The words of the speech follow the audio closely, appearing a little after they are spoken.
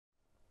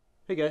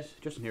Hey guys,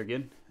 Justin here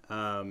again.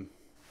 I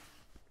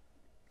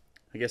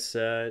guess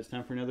it's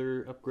time for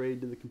another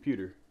upgrade to the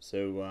computer.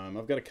 So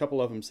I've got a couple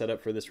of them set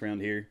up for this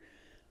round here.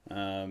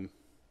 So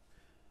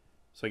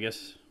I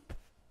guess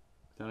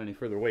without any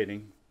further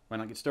waiting, why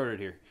not get started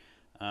here?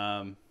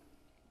 So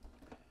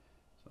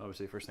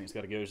obviously first thing that's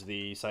got to go is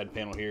the side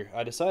panel here.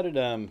 I decided,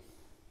 I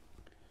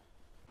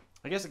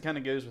guess it kind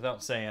of goes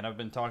without saying, I've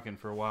been talking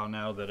for a while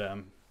now that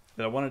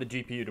I wanted a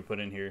GPU to put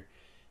in here.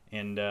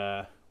 And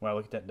wow,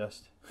 look at that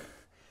dust.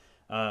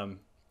 No,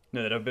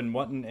 that I've been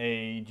wanting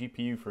a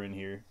GPU for in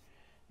here,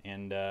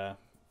 and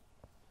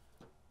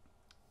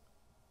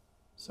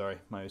sorry,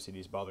 my OCD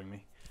is bothering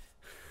me.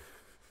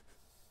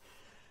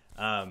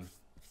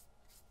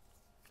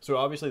 So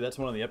obviously that's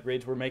one of the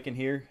upgrades we're making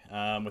here.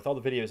 With all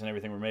the videos and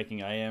everything we're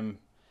making, I am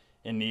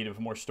in need of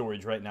more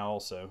storage right now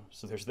also,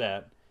 so there's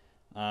that.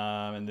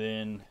 And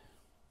then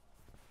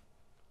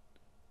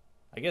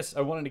I guess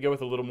I wanted to go with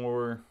a little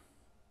more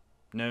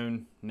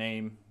known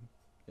name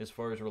as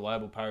far as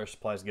reliable power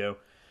supplies go.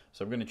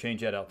 So I'm going to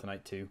change that out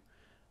tonight too.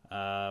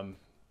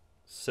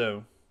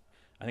 So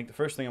I think the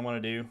first thing I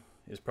want to do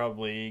is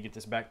probably get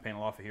this back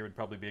panel off of here. Would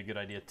probably be a good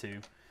idea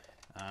too,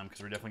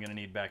 because we're definitely going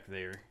to need back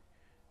there.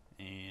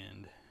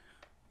 And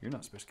you're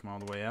not supposed to come all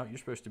the way out. You're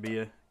supposed to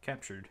be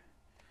captured.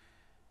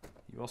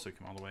 You also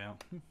come all the way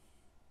out.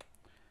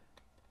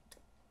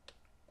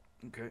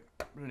 Okay,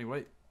 but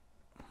anyway,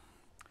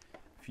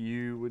 if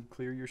you would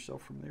clear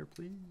yourself from there,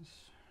 please.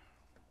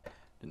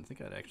 Didn't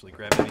think I'd actually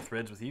grab any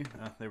threads with you.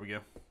 There we go.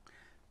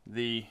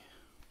 The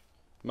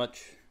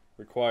much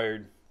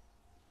required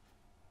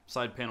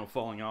side panel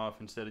falling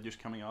off instead of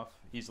just coming off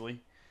easily.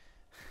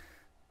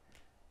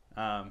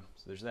 So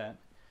there's that.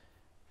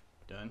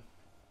 Done.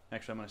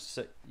 Actually, I'm going to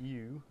set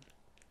you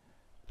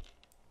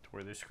to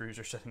where those screws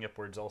are setting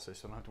upwards also,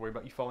 so I don't have to worry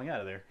about you falling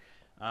out of there.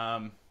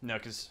 No,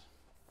 because,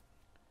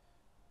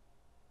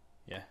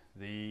 yeah,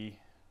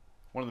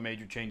 one of the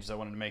major changes I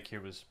wanted to make here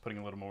was putting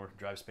a little more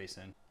drive space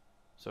in.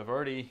 So I've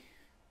already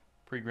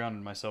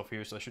pre-grounded myself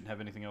here, so I shouldn't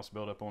have anything else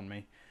built up on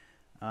me.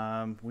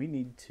 We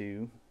need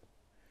to,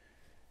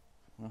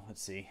 well,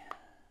 let's see.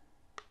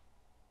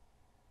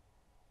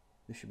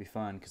 This should be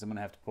fun because I'm going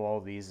to have to pull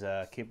all these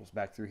cables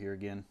back through here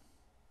again.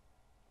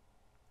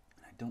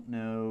 I don't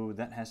know,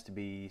 that has to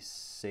be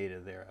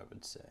SATA there, I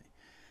would say.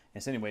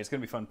 Yes, anyway, it's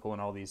going to be fun pulling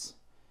all these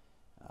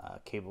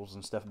cables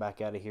and stuff back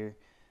out of here.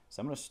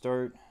 So I'm going to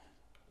start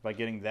by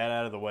getting that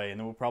out of the way, and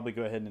then we'll probably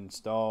go ahead and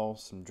install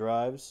some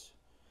drives.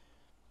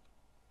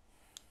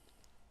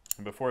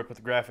 And before I put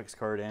the graphics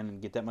card in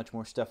and get that much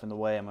more stuff in the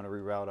way, I'm going to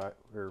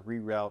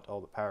reroute all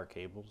the power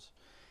cables.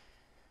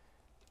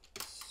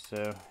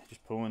 So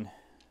just pulling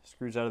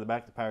screws out of the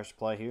back of the power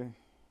supply here.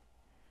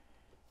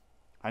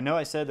 I know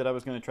I said that I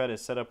was going to try to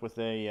set up with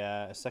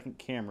a second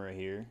camera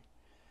here,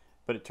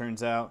 but it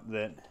turns out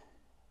that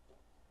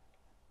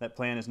that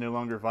plan is no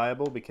longer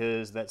viable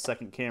because that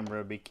second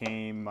camera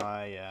became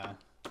my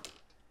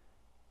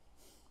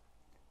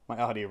my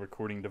audio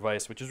recording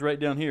device, which is right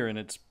down here, and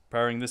it's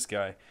powering this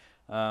guy.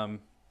 Turns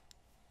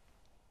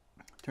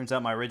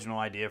out my original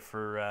idea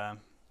for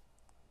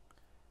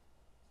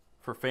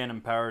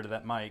phantom power to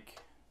that mic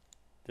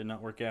did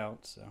not work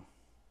out, so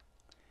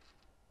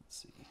let's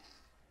see.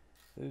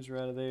 Those are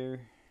out of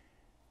there.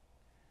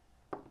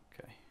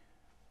 Okay.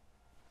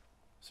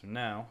 So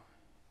now,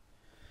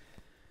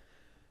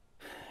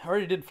 I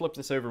already did flip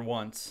this over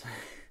once,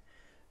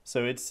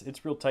 so it's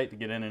real tight to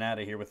get in and out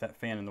of here with that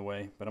fan in the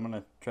way, but I'm going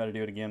to try to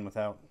do it again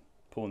without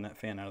pulling that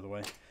fan out of the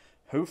way.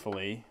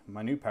 Hopefully,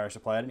 my new power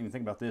supply, I didn't even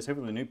think about this,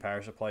 hopefully the new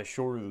power supply is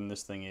shorter than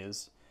this thing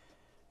is,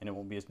 and it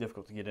won't be as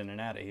difficult to get in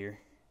and out of here.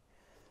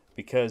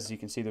 Because you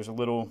can see there's a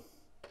little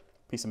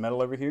piece of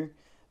metal over here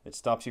that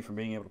stops you from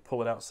being able to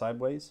pull it out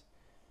sideways.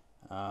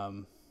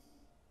 I'm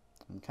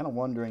kind of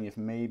wondering if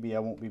maybe I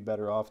won't be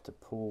better off to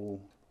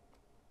pull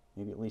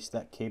maybe at least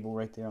that cable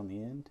right there on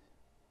the end.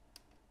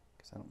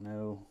 Because I don't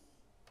know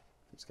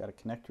if it's got a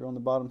connector on the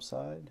bottom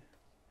side.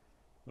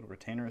 A little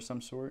retainer of some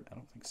sort. I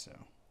don't think so.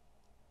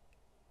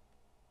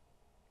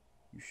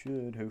 You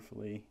should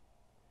hopefully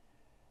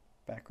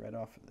back right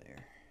off of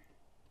there.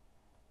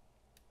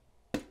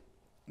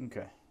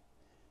 Okay.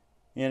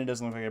 And it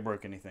doesn't look like I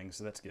broke anything,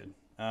 so that's good.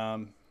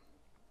 So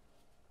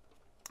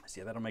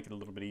yeah, that'll make it a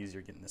little bit easier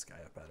getting this guy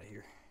up out of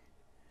here.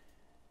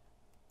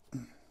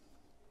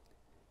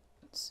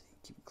 Let's see,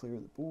 keep it clear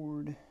of the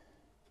board.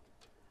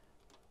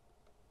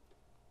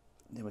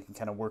 Then we can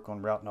kind of work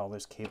on routing all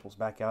those cables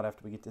back out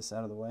after we get this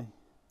out of the way.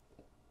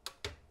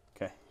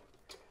 Okay.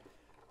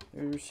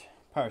 There's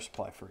power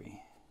supply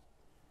free.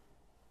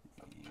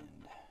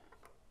 And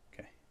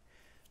okay.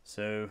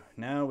 So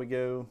now we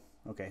go.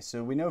 Okay,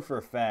 so we know for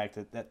a fact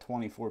that that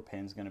 24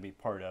 pin is going to be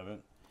part of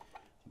it.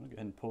 I'm going to go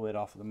ahead and pull it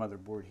off of the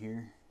motherboard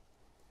here.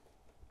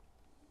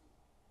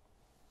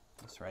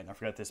 That's right, and I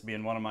forgot this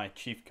being one of my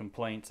chief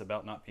complaints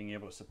about not being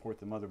able to support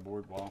the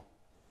motherboard while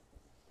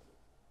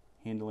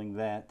handling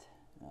that.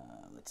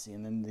 Let's see,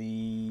 and then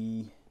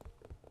the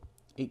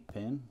 8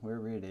 pin,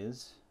 wherever it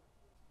is.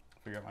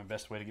 Figure out my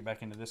best way to get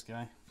back into this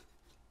guy.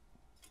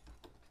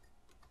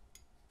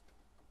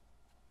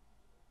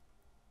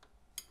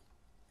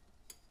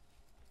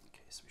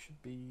 so we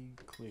should be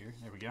clear.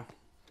 There we go.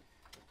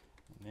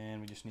 And then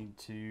we just need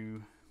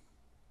to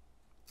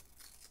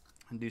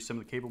undo some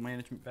of the cable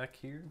management back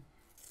here.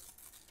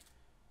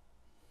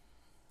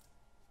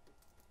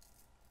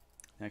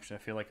 Actually, I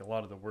feel like a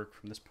lot of the work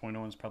from this point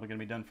on is probably going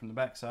to be done from the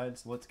back side,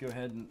 so let's go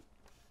ahead and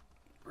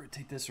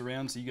rotate this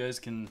around so you guys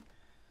can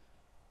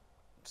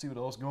see what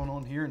else is going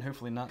on here and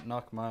hopefully not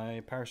knock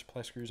my power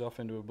supply screws off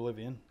into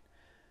oblivion.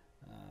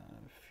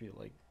 I feel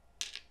like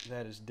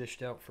that is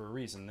dished out for a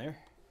reason there.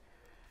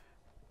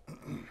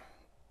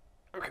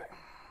 Okay,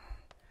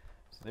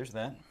 so there's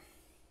that.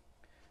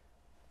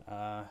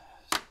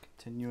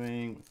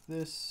 Continuing with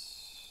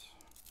this.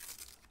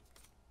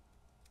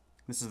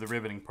 This is the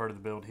riveting part of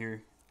the build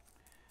here.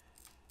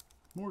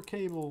 More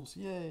cables,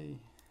 yay!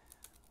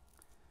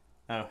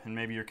 Oh, and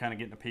maybe you're kind of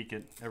getting a peek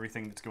at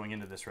everything that's going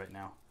into this right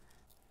now.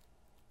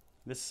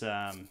 This,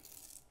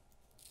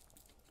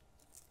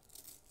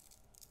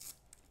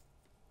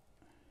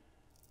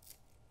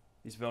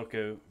 these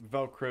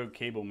Velcro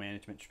cable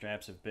management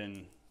straps have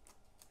been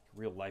a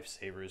real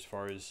lifesaver as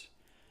far as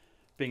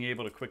being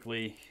able to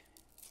quickly,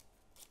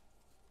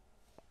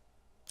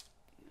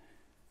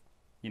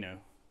 you know,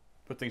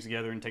 put things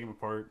together and take them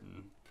apart.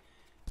 And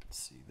let's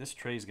see, this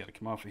tray's got to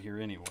come off of here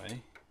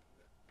anyway.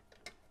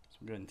 So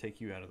we'll go ahead and take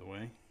you out of the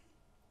way.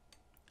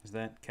 Is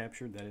that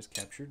captured? That is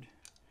captured.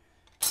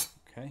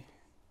 Okay.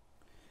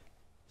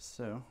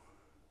 So,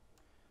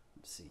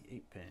 let's see,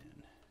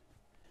 8-pin.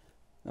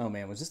 Oh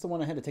man, was this the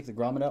one I had to take the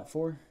grommet out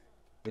for?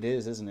 It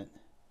is, isn't it?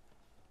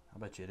 I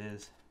bet you it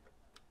is.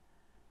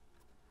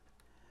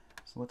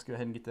 So let's go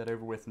ahead and get that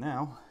over with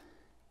now.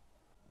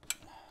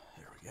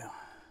 There we go.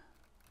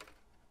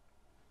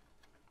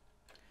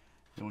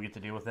 Then we'll get to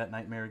deal with that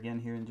nightmare again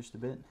here in just a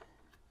bit.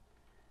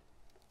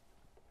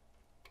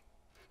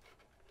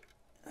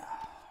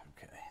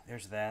 Okay,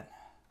 there's that.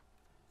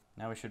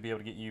 Now we should be able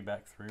to get you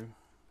back through.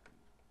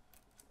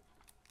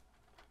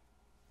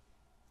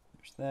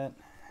 There's that.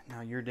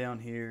 Now you're down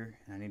here,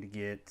 and I need to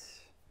get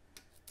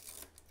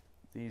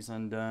these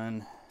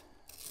undone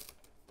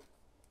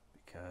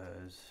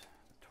because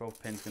the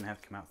 12 pin's going to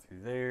have to come out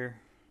through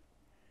there.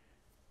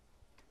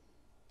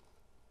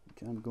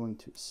 Okay, I'm going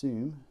to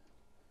assume.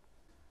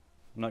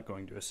 I'm not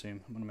going to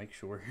assume. I'm going to make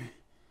sure.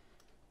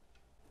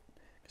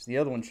 Because the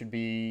other one should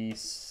be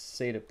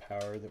SATA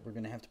power that we're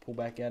going to have to pull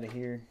back out of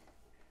here.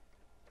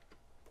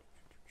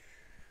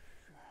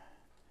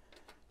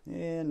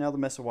 And now the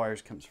mess of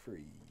wires comes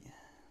free.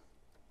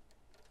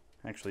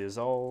 Actually, is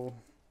all,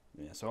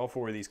 yeah, so all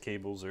 4 of these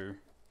cables are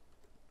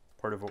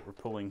part of what we're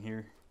pulling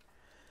here.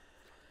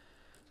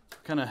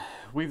 Kind of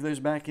weave those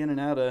back in and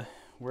out of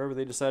wherever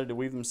they decided to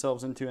weave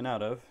themselves into and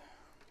out of.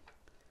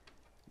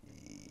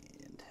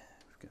 And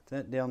we've got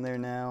that down there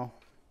now.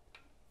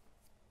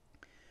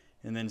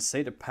 And then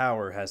SATA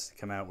power has to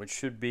come out, which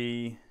should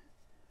be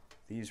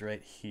these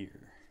right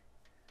here.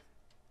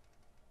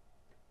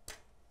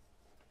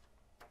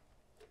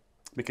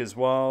 Because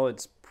while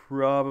it's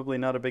probably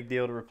not a big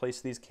deal to replace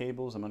these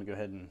cables, I'm going to go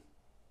ahead and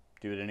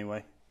do it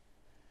anyway.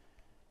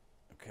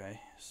 Okay,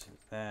 so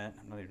that,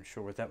 I'm not even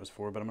sure what that was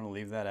for, but I'm going to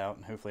leave that out,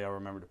 and hopefully I'll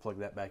remember to plug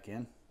that back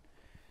in.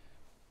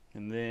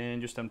 And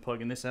then just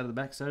unplugging this out of the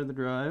back side of the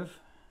drive.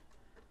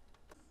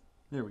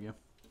 There we go.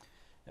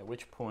 At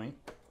which point,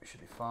 we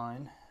should be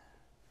fine.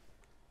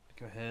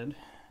 Go ahead,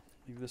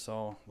 leave this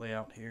all lay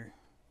out here.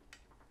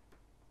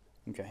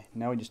 Okay,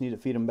 now we just need to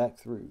feed them back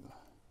through.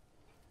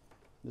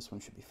 This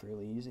one should be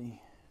fairly easy.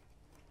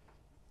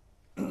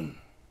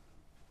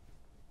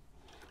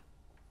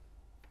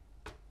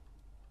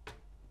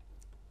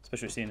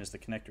 Especially seeing as the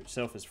connector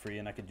itself is free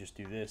and I could just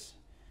do this.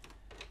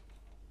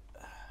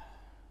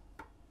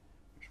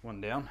 There's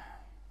one down.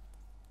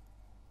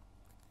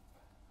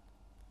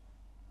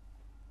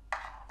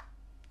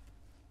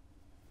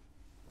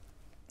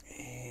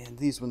 And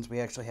these ones we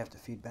actually have to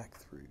feed back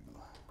through.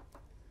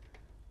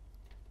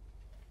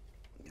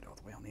 Get all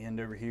the way on the end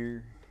over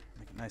here.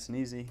 Make it nice and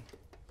easy.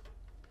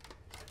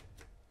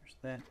 There's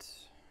that.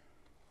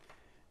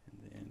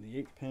 And then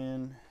the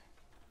 8-pin.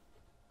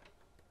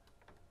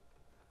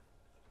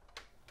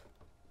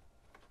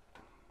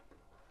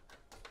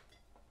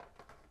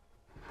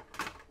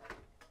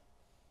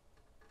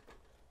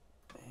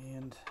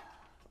 And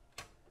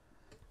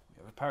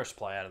we have a power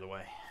supply out of the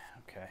way.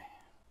 Okay.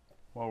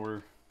 While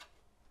we're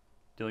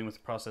dealing with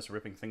the process of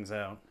ripping things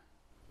out,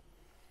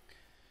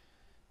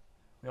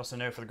 we also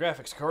know for the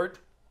graphics card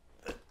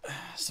that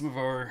some of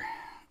our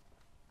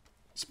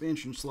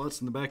expansion slots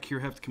in the back here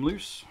have to come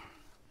loose.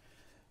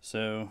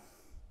 So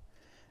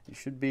it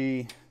should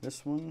be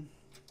this one.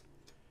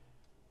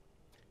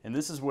 And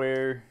this is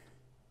where,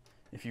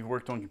 if you've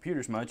worked on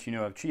computers much, you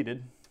know I've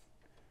cheated.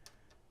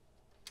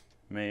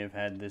 May have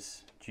had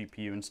this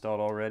GPU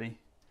installed already.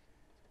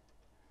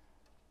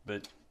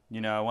 But, you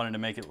know, I wanted to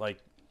make it like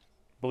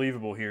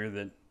believable here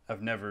that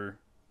I've never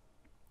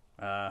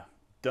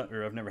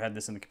I've never had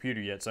this in the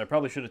computer yet. So I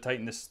probably should have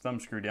tightened this thumb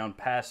screw down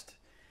past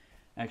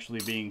actually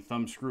being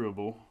thumb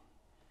screwable,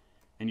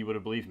 and you would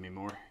have believed me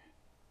more.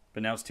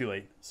 But now it's too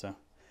late. So,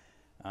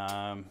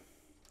 and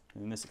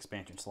this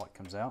expansion slot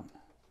comes out.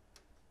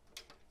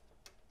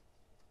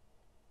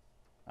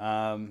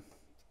 So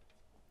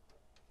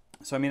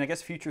I mean, I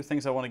guess future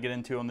things I want to get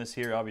into on this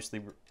here,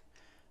 obviously,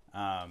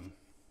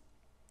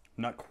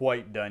 not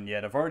quite done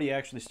yet. I've already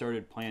actually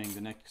started planning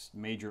the next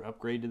major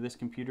upgrade to this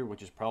computer,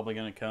 which is probably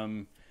going to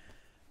come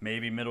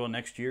maybe middle of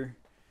next year,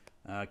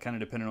 kind of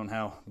depending on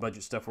how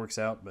budget stuff works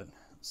out. But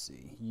let's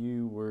see,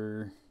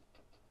 can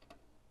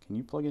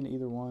you plug into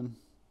either one?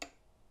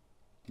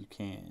 You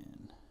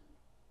can.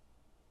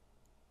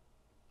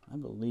 I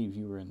believe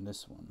you were in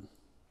this one.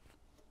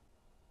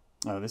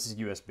 Oh, this is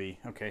USB.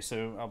 Okay,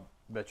 so I'll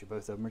bet you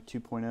both of them are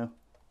 2.0.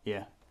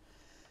 Yeah.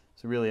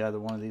 So really either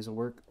one of these will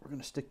work. We're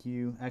going to stick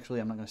you... Actually,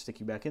 I'm not going to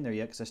stick you back in there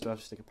yet because I still have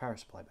to stick a power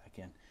supply back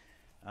in.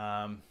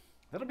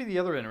 That'll be the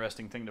other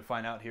interesting thing to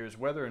find out here is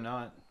whether or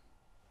not...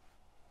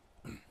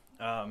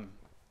 whether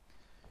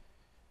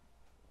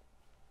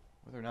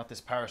or not this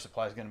power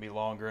supply is going to be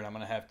longer, and I'm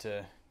going to have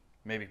to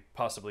maybe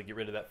possibly get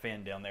rid of that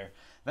fan down there.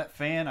 That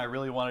fan I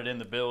really wanted in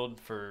the build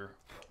for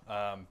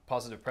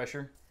positive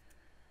pressure,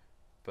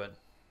 but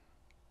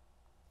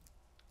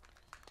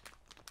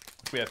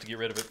if we have to get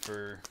rid of it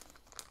for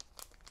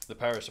the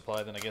power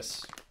supply, then I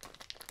guess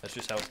that's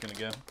just how it's going to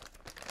go.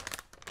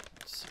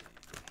 Let's see.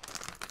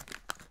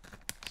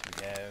 So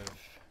we have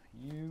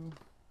you,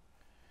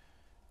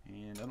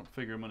 and I don't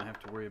figure I'm going to have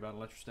to worry about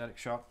electrostatic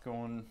shock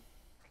going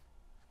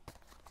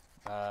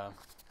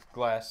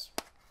glass.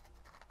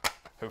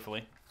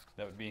 Hopefully.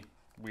 That would be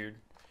weird.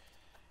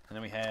 And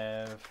then we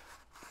have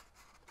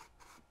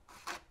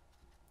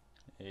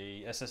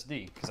a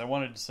SSD, because I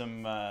wanted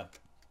some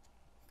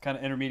kind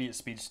of intermediate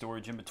speed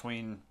storage in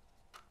between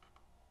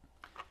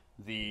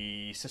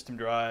the system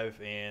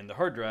drive and the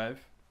hard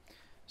drive,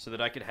 so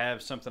that I could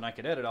have something I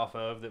could edit off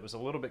of that was a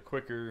little bit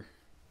quicker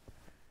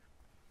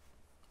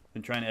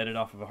than trying to edit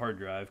off of a hard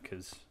drive,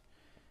 because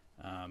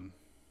I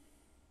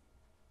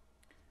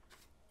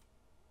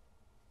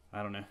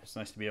don't know, it's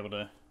nice to be able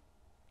to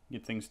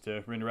get things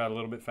to render out a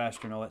little bit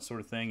faster and all that sort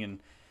of thing,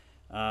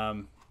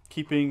 and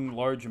keeping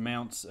large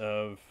amounts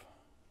of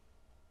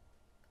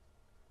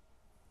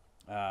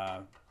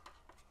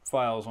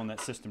files on that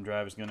system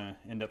drive is going to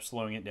end up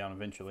slowing it down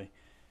eventually.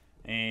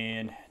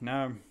 And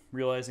now I'm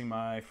realizing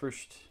my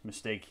first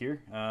mistake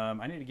here.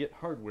 I need to get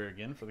hardware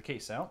again for the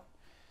case out.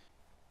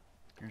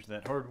 Here's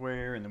that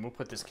hardware, and then we'll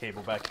put this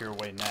cable back here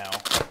away now.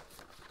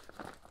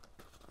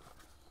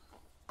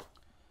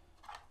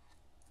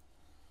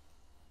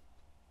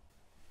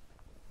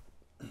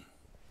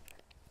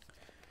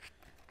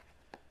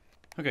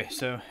 Okay,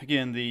 so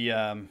again, the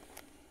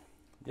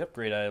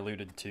upgrade I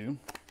alluded to,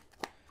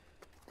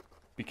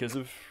 because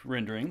of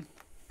rendering,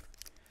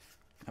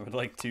 I would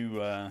like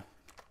to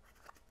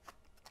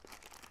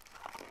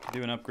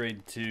do an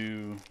upgrade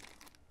to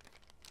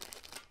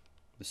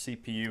the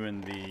CPU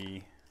and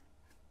the...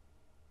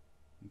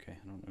 Okay,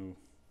 I don't know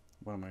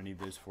what I'm going to need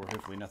those for.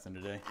 Hopefully nothing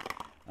today.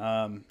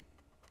 No,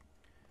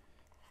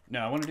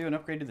 I want to do an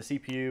upgrade to the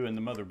CPU and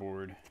the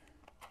motherboard.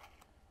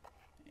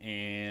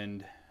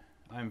 And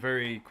I'm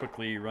very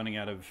quickly running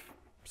out of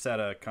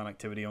SATA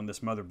connectivity on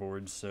this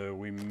motherboard, so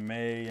we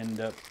may end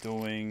up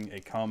doing a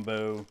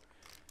combo,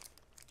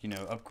 you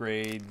know,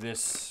 upgrade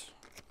this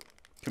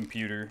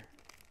computer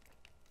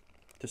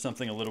to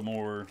something a little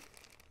more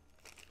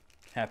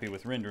happy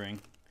with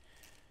rendering.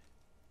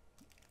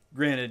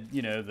 Granted,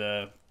 you know,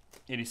 the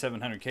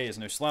 8700K is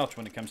no slouch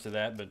when it comes to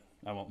that, but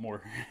I want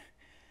more.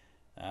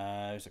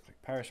 There's a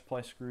quick power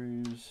supply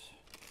screws.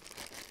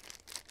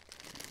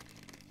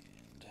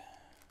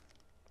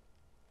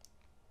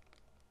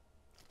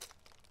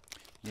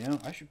 You know,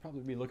 I should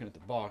probably be looking at the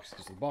box,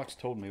 because the box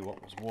told me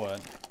what was what.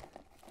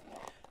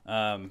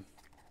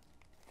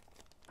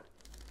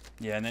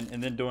 Yeah, and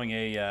then doing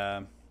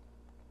a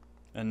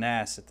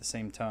NAS at the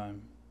same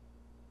time.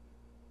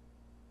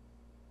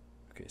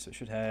 Okay, so it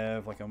should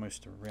have like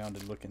almost a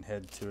rounded looking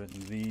head to it,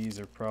 and these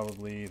are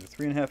probably the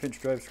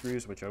 3.5-inch drive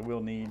screws, which I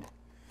will need.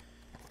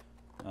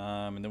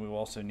 And then we will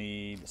also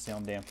need the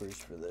sound dampers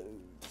for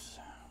those.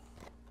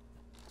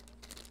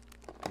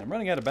 And I'm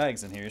running out of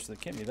bags in here, so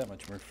there can't be that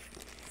much more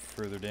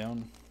further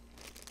down.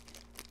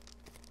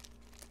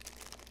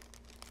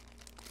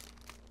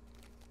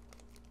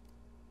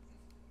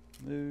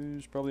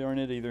 Those probably aren't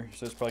it either,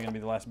 so it's probably going to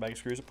be the last bag of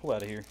screws to pull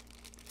out of here.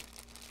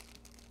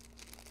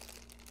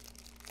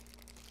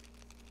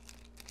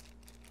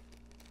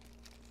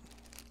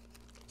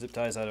 Zip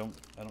ties, I don't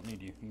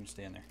need you. You can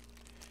stay in there.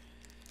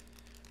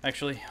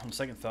 Actually, on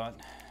second thought,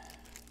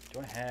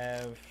 do I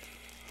have...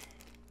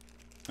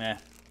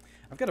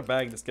 I've got a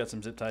bag that's got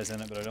some zip ties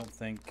in it, but I don't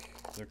think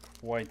they're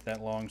quite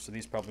that long, so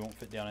these probably won't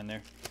fit down in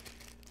there.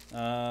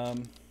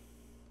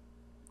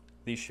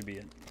 These should be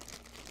it,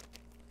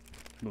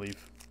 I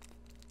believe.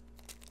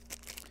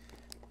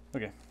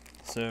 Okay,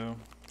 so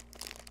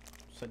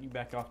set you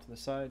back off to the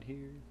side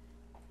here.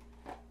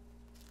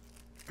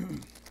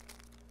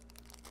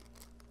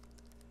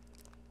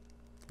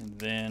 And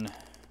then,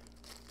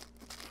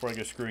 before I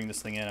go screwing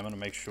this thing in, I'm going to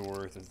make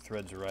sure that the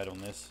threads are right on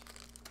this.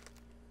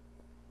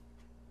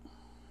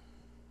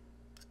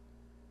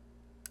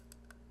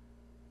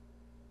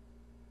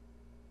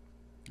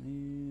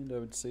 And I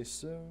would say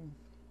so.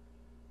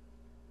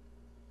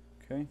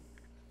 Okay.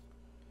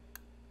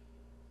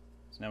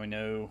 So now we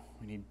know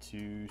we need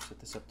to set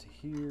this up to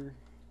here.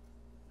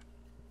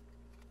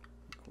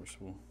 Of course,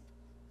 we'll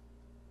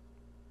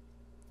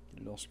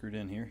get it all screwed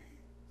in here.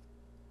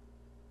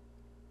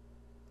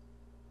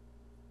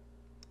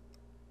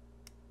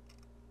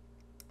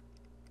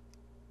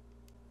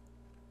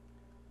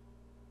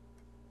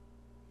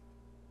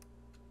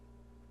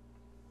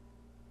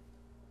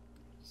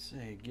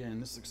 Say again,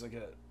 this looks like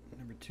a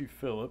number 2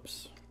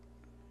 Phillips.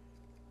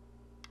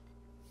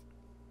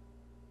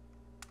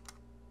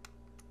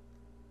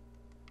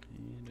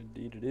 And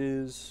indeed it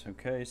is.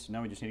 Okay, so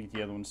now we just need to get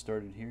the other one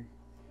started here.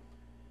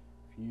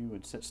 If you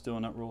would sit still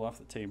and not roll off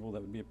the table,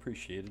 that would be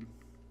appreciated.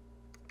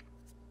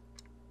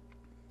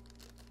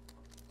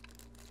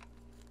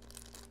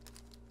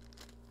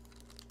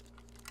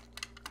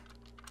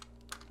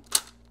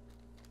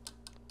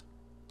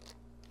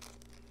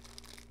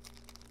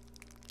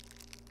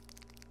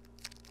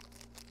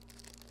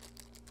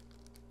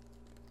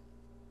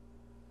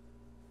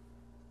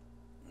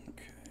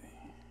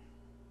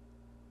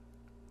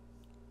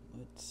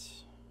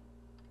 Let's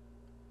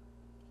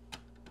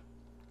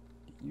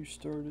get you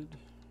started.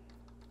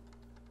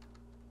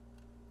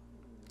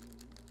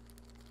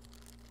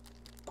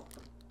 A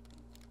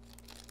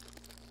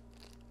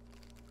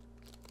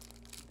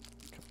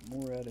couple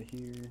more out of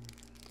here.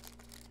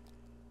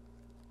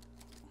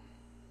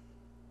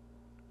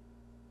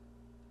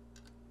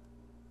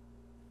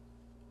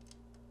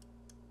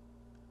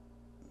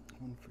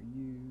 One for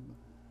you.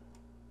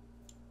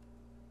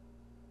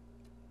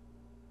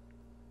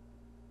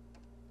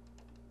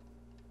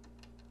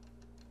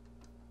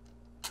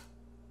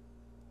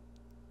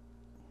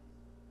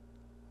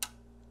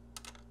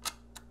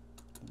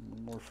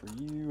 More for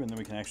you, and then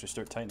we can actually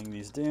start tightening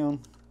these down.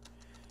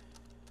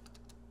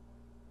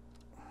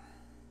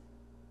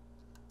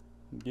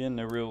 Again,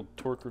 no real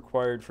torque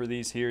required for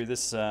these here.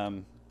 This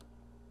the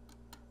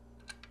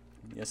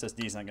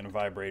SSD is not going to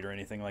vibrate or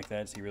anything like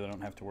that, so you really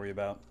don't have to worry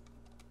about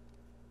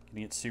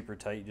getting it super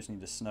tight. You just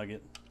need to snug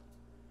it.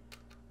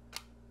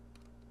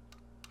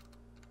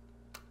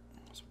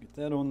 So get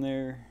that on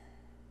there.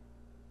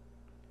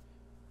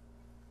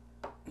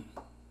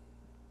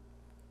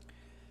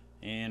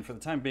 And for the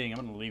time being, I'm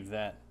going to leave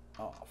that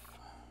off.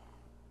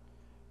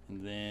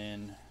 And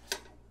then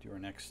do our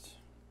next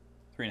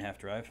 3.5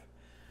 drive.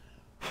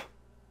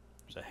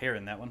 There's a hair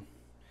in that one.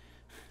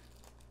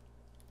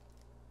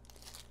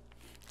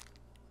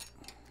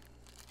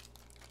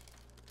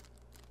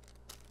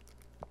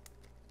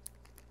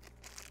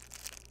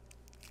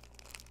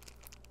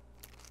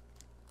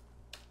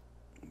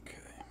 Okay.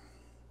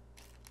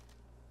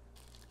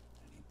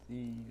 I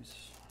need these.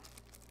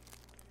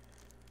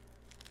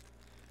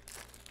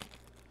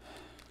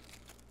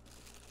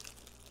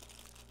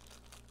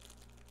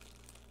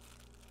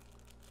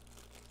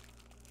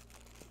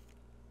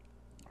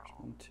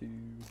 One, 2,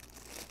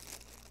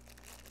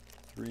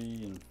 3,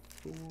 and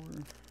 4.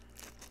 We've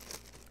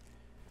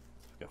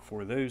got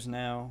 4 of those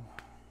now.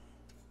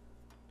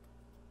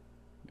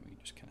 And we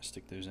just kind of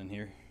stick those in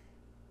here.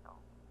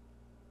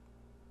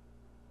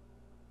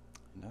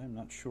 And I'm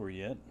not sure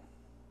yet.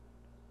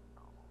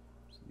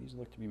 So these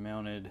look to be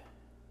mounted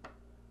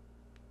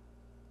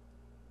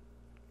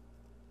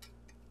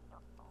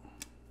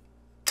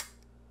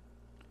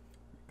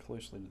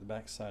closely to the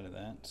back side of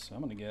that. So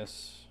I'm going to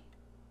guess.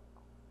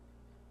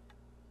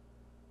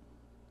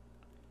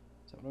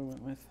 Is that what I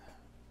went with?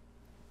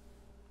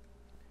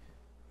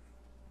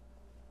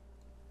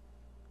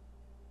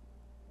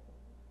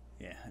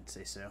 Yeah, I'd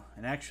say so.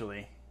 And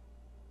actually,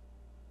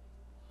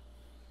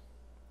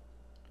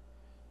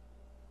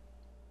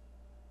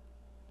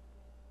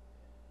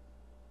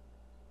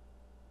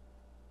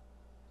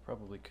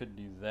 probably could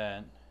do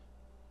that.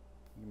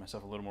 Give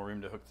myself a little more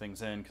room to hook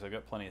things in because I've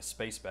got plenty of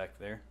space back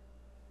there.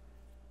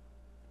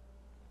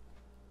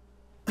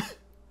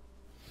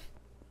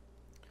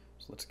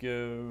 So let's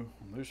go,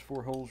 there's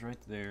 4 holes right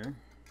there.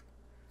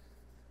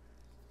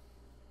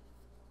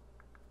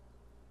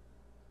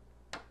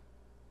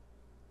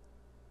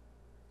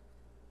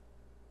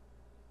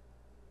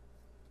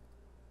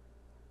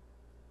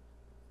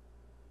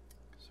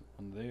 So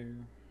one there.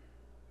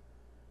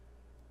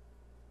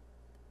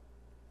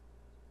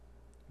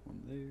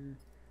 One there.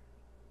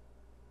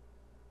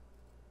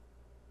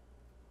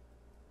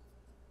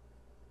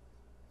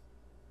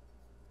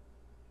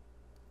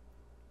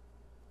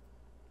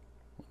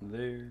 One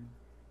there.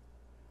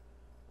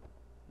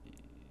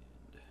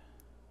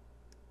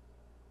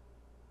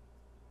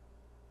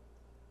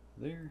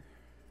 And there.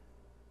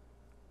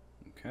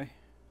 Okay.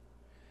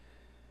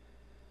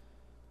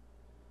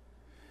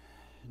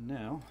 And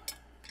now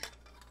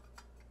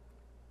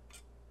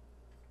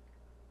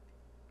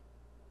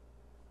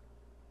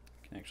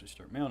I can actually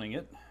start mounting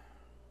it.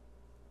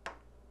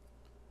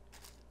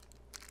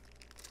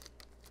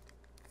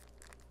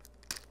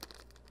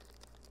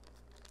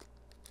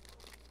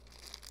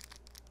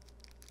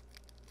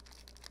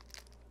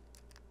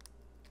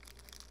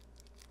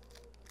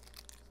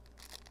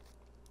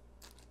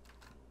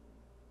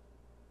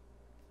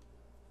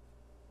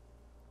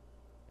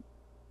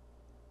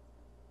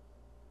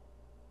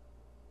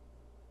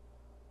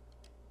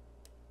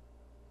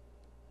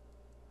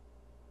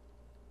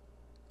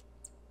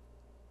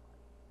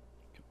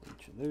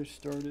 Each of those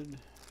started.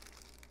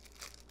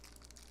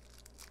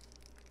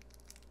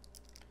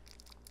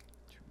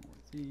 Two more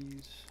of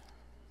these.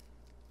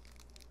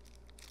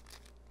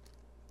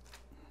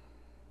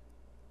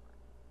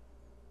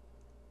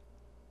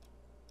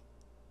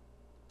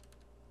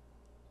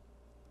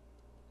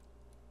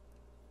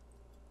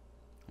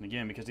 And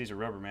again, because these are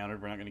rubber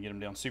mounted, we're not going to get them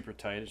down super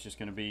tight. It's just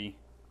going to be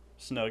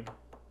snug.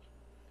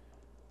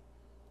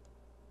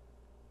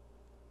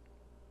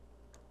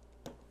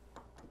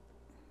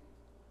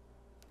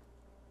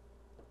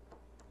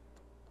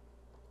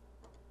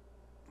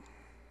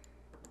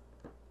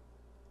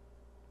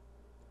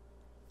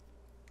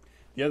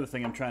 The other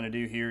thing I'm trying to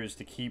do here is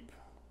to keep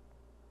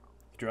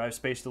the drive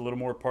spaced a little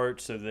more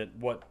apart so that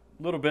what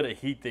little bit of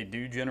heat they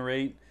do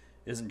generate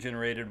isn't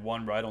generated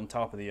one right on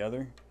top of the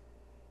other.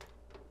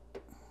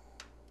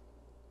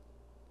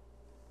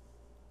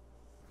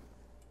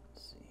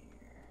 Let's see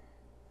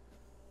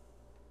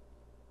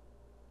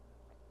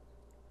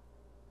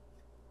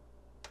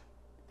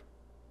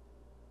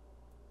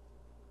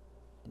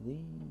here.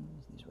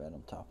 These right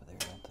on top of there,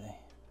 don't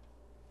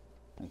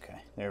they?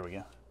 Okay, there we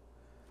go.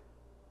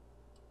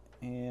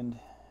 And you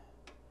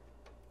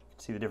can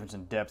see the difference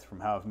in depth from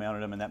how I've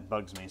mounted them, and that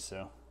bugs me,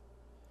 so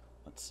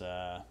let's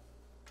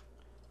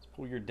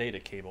pull your data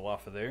cable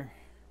off of there,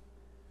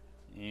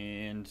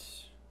 and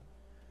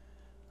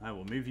I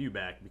will move you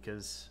back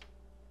because,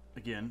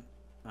 again,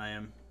 I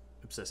am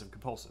obsessive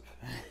compulsive.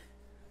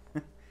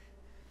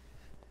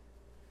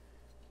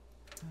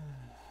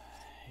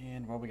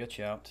 And while we got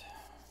you out,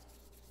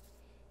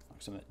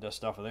 knock some of that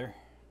dust off of there.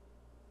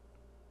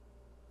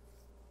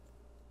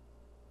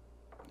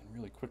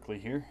 Really quickly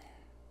here.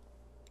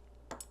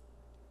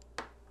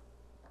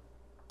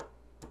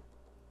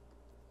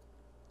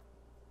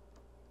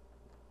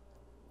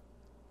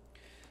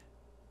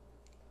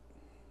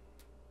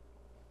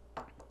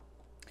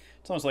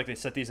 It's almost like they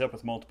set these up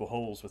with multiple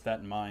holes with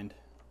that in mind.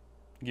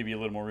 Give you a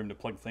little more room to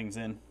plug things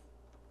in.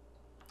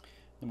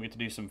 Then we get to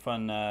do some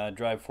fun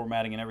drive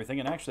formatting and everything.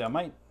 And actually I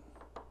might,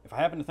 if I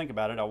happen to think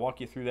about it, I'll walk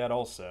you through that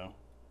also,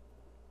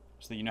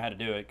 so that you know how to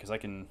do it, because I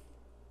can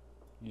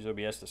use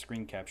OBS to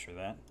screen capture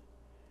that.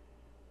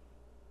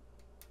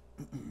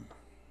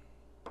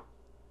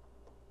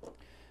 But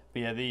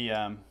yeah, the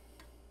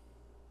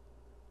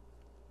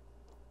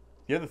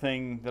other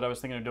thing that I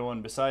was thinking of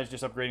doing, besides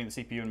just upgrading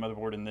the CPU and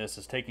motherboard in this,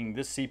 is taking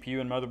this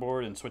CPU and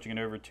motherboard and switching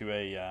it over to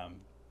a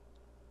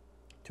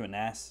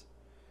NAS,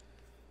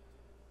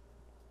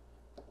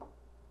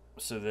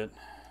 so that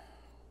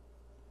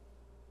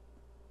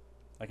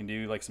I can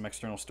do like some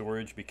external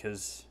storage,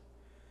 because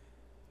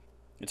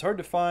it's hard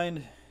to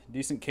find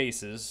decent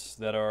cases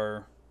that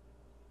are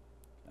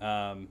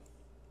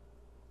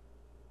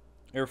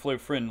airflow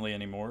friendly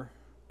anymore,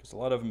 because a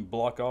lot of them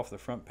block off the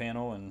front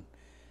panel, and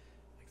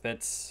like,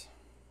 that's,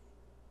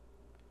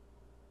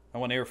 I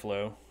want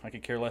airflow. I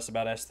could care less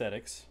about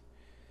aesthetics.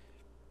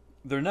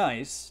 They're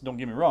nice, don't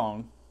get me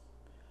wrong,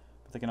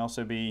 but they can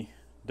also be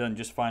done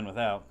just fine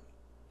without.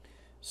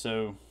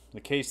 So the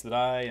case that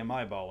I am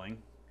eyeballing,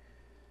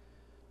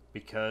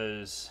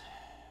 because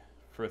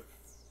for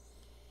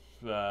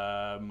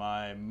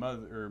my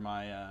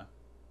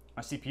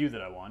CPU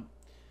that I want,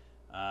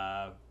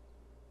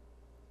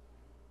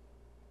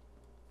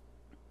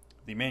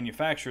 the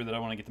manufacturer that I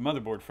want to get the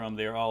motherboard from,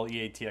 they're all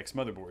EATX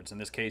motherboards,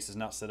 and this case is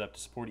not set up to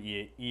support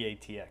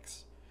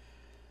EATX.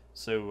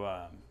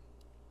 So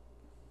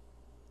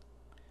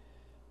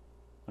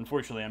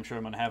unfortunately, I'm sure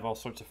I'm going to have all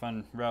sorts of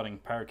fun routing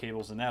power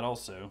cables in that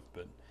also,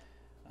 but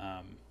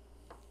I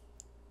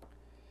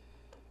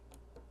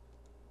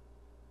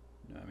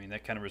mean,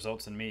 that kind of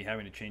results in me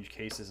having to change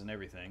cases and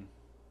everything.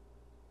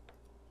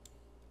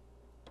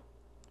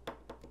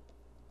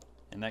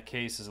 And that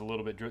case is a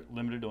little bit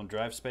limited on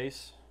drive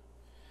space.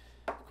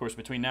 Of course,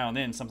 between now and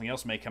then, something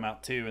else may come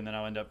out too, and then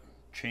I'll end up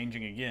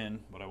changing again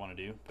what I want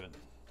to do, but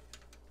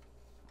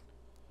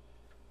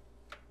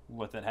we'll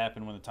let that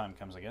happen when the time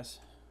comes, I guess.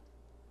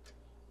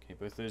 Okay,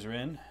 both those are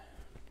in.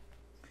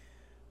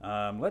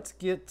 Let's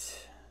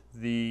get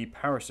the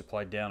power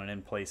supply down and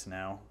in place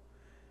now,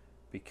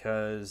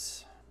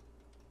 because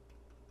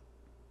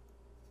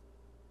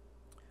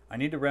I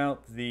need to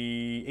route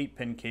the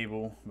 8-pin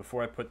cable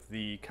before I put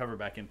the cover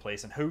back in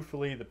place, and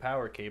hopefully the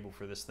power cable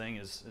for this thing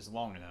is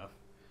long enough.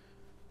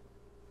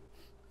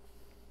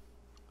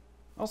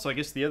 Also, I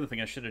guess the other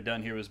thing I should have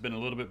done here was been a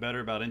little bit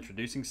better about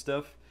introducing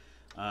stuff.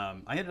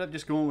 I ended up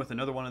just going with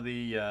another one of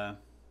the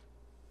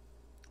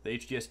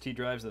HDST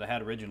drives that I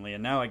had originally,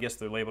 and now I guess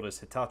they're labeled as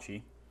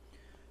Hitachi,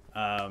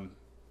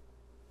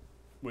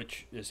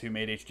 which is who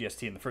made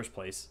HDST in the first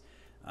place.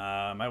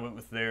 I went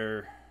with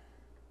their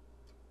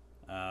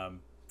 4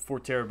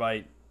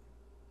 terabyte,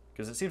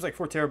 because it seems like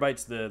 4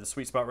 terabytes the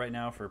sweet spot right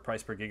now for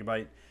price per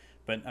gigabyte.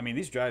 But I mean,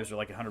 these drives are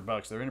like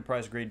 $100. They're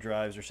enterprise grade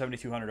drives. They're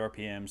 7,200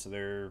 RPM, so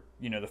they're,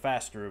 you know, the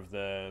faster of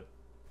the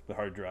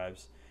hard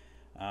drives.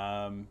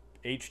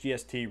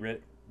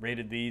 HDST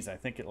rated these, I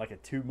think, at like a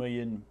 2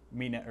 million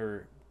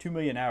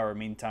hour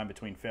mean time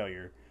between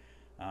failure.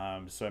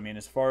 So I mean,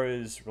 as far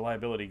as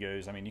reliability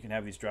goes, I mean, you can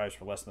have these drives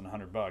for less than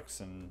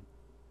 $100, and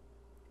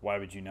why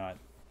would you not?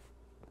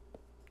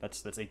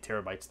 That's 8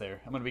 terabytes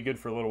there. I'm gonna be good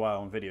for a little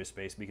while in video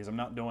space because I'm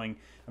doing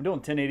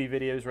 1080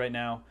 videos right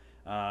now.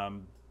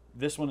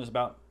 This one is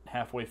about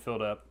halfway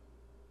filled up.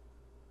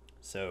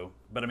 So,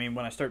 but I mean,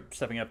 when I start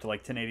stepping up to like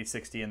 1080,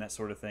 60 and that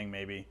sort of thing,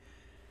 maybe.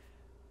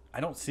 I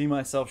don't see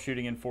myself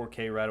shooting in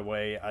 4K right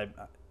away.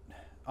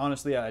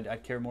 Honestly, I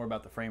care more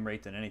about the frame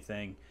rate than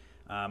anything.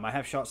 I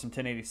have shot some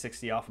 1080,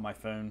 60 off of my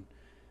phone,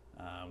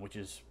 which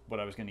is what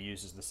I was going to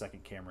use as the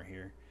second camera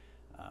here.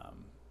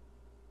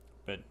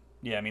 But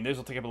yeah, I mean, those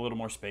will take up a little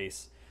more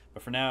space.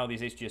 But for now,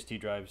 these HGST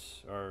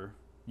drives are,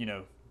 you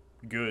know,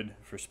 good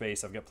for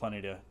space. I've got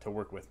plenty to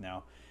work with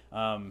now.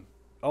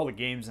 All the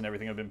games and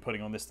everything I've been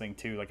putting on this thing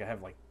too. Like I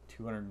have like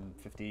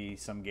 250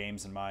 some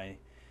games in my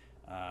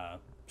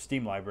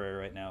Steam library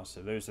right now,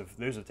 so those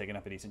have taken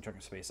up a decent chunk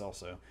of space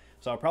also.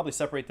 So I'll probably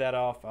separate that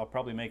off. I'll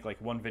probably make like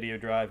one video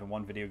drive and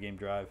one video game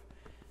drive,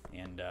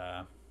 and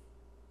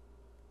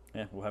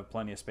yeah, we'll have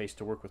plenty of space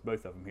to work with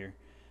both of them here.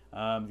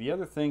 The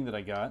other thing that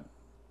I got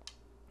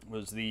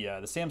was the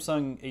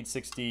Samsung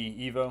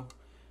 860 EVO.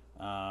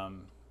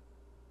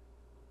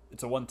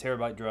 It's a 1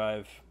 terabyte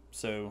drive,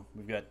 so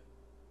we've got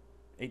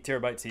 8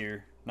 terabytes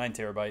here, 9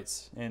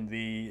 terabytes, and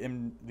the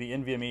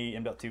NVMe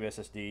M.2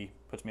 SSD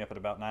puts me up at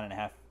about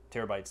 9.5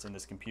 terabytes in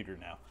this computer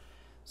now.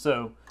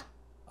 So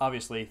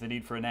obviously the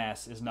need for a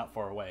NAS is not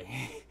far away.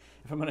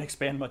 If I'm going to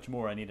expand much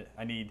more, I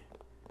need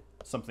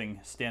something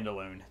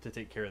standalone to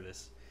take care of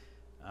this.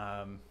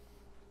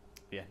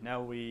 Yeah,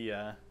 now we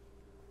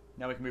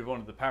can move on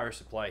to the power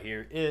supply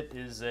here. It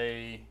is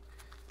a,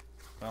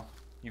 well,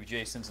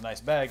 UVGA sends a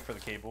nice bag for the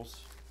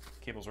cables.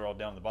 Cables are all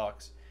down in the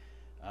box.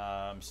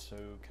 So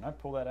can I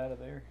pull that out of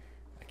there?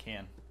 I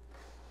can.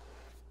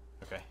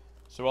 Okay,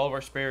 so all of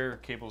our spare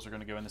cables are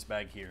going to go in this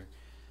bag here.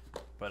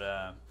 But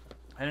I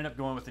ended up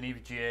going with an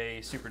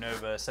EVGA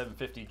Supernova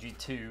 750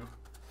 G2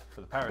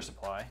 for the power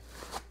supply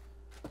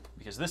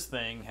because this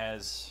thing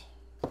has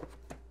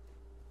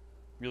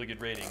really good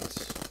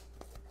ratings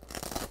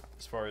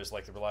as far as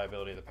like the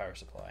reliability of the power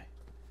supply.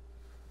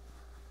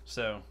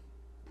 So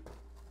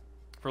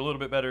for a little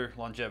bit better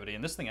longevity,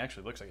 and this thing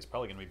actually looks like it's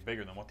probably going to be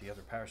bigger than what the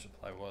other power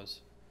supply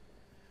was,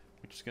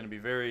 which is going to be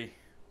very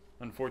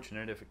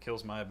unfortunate if it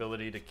kills my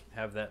ability to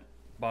have that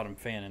bottom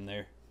fan in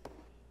there.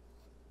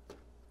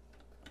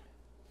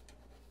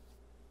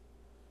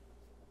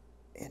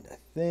 And I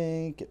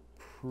think it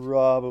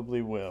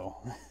probably will.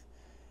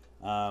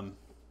 So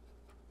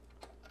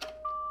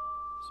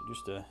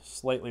just a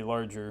slightly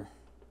larger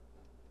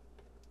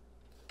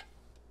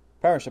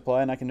power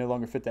supply, and I can no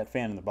longer fit that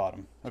fan in the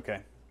bottom. Okay.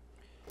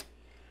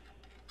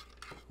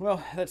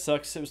 Well, that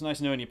sucks. It was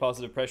nice knowing you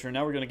positive pressure.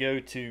 Now we're going to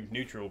go to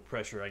neutral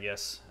pressure, I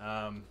guess.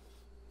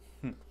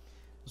 It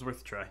was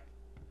worth a try.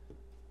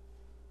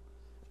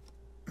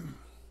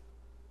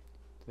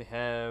 They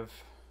have...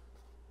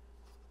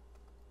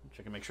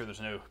 check and make sure there's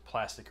no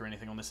plastic or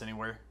anything on this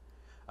anywhere.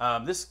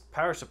 This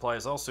power supply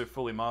is also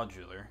fully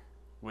modular,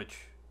 which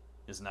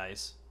is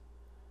nice.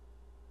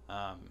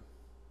 So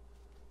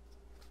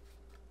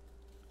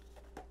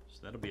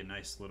that'll be a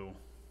nice little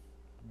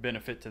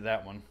benefit to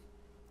that one.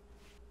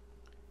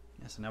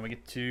 Yeah, so now we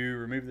get to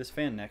remove this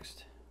fan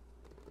next.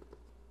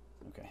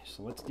 Okay,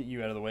 so let's get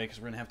you out of the way because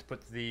we're going to have to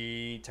put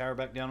the tower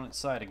back down on its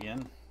side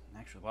again.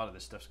 Actually, a lot of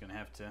this stuff's going to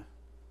have to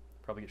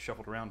probably get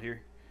shuffled around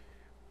here.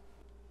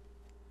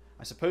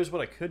 I suppose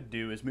what I could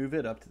do is move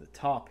it up to the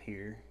top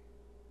here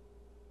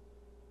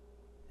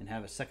and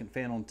have a second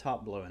fan on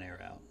top blowing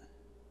air out.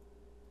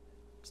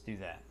 Let's do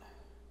that.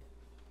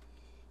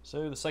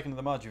 So the second of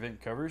the modular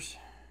vent covers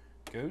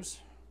goes.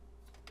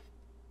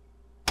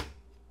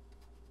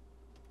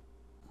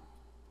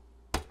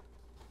 There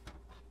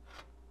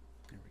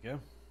we go.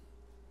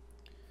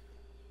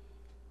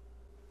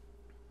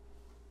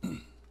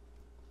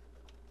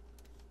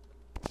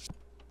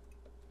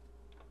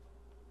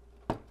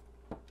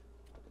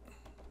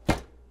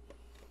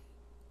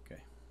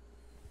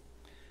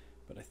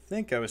 I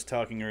think I was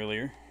talking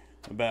earlier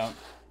about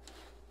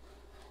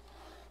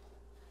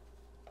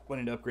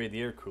wanting to upgrade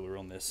the air cooler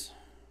on this.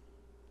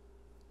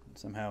 And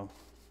somehow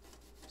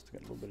still got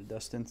a little bit of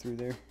dust in through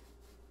there.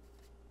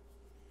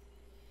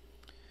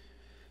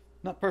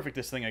 Not perfect,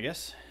 this thing, I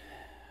guess,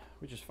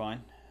 which is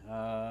fine.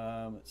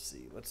 Let's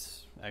see,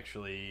 let's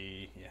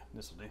actually, yeah,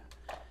 this will do.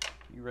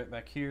 You right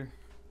back here.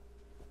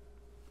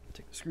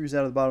 Take the screws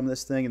out of the bottom of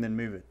this thing and then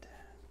move it.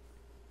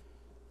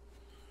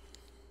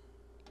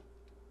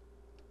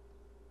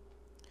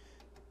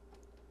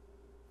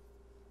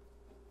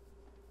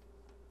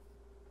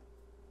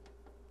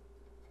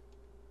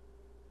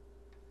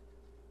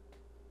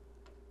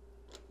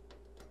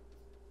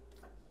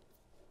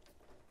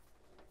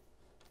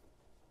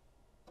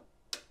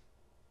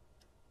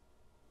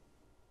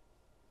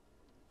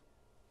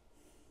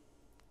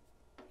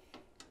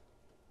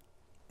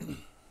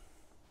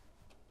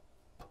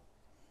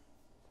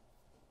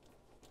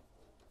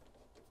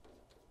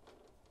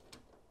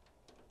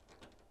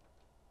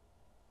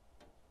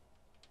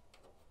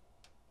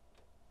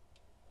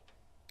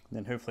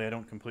 Then hopefully I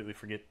don't completely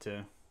forget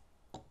to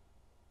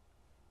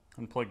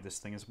unplug this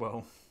thing as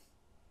well.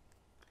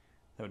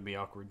 That would be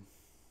awkward.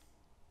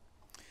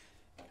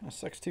 Kind of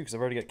sucks too, because I've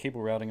already got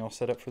cable routing all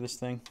set up for this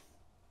thing.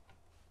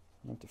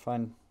 I have to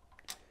find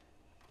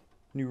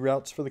new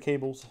routes for the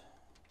cables.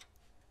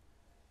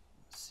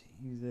 Let's see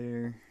you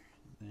there.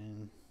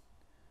 Then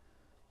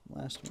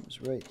last one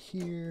is right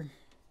here.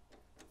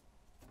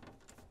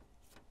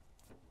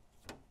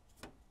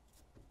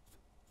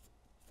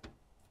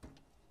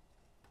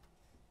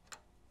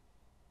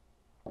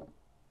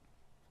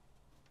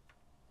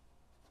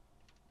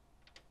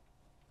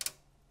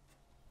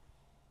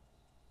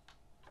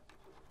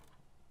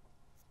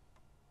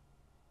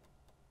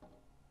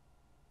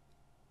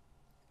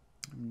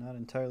 I'm not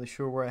entirely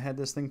sure where I had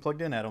this thing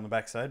plugged in at on the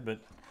backside, but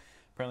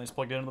apparently it's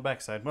plugged in on the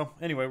backside. Well,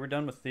 anyway, we're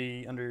done with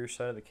the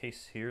underside of the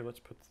case here. Let's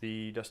put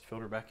the dust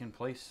filter back in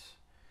place.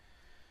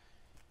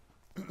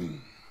 Okay.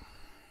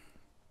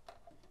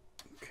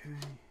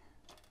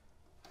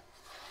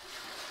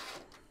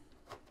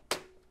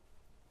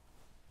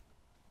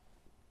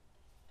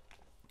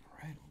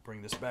 Alright, we'll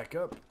bring this back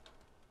up.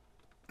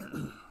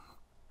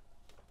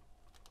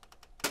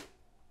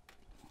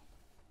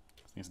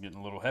 It's getting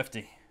a little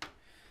hefty.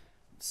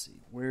 Let's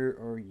see, where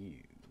are you?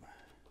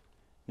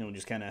 Then we'll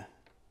just kind of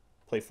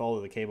play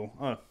follow the cable.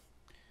 Oh,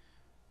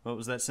 well, it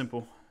was that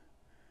simple.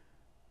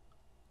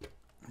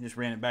 I just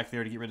ran it back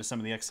there to get rid of some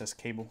of the excess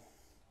cable.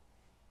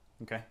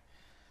 Okay.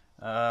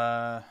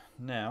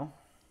 Now,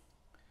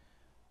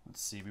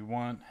 let's see, we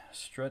want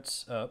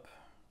struts up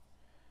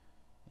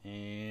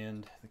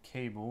and the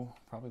cable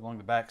probably along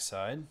the back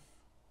side.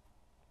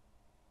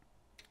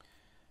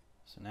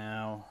 So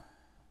now,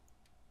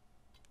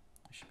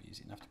 it should be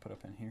easy enough to put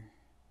up in here.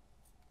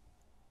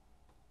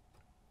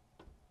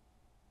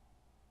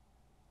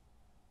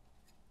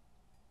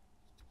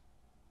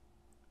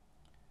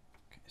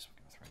 Okay, so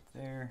we'll go with right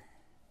there.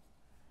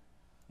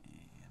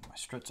 And my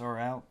struts are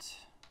out.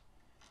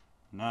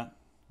 I'm not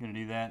going to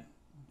do that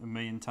a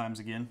million times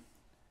again.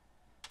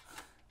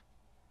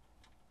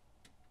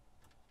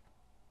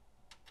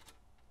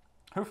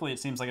 Hopefully it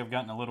seems like I've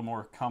gotten a little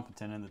more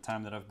competent in the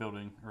time that I've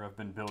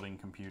been building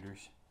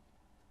computers.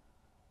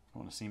 I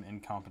don't want to seem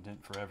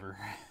incompetent forever.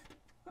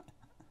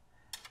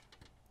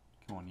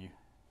 Come on, you.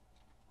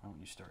 Why don't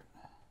you start?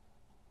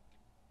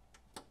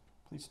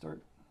 Please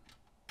start.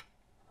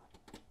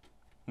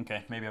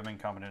 Okay, maybe I'm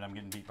incompetent. I'm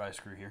getting beat by a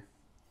screw here.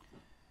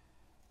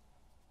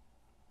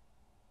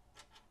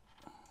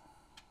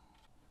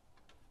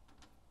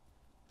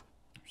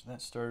 There's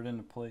that started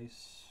into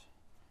place.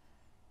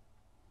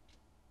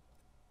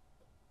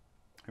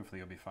 Hopefully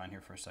you'll be fine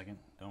here for a second.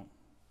 Don't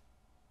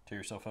tear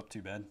yourself up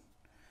too bad.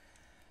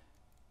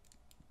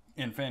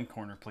 And fan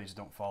corner, please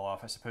don't fall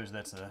off. I suppose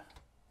that's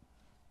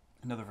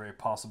another very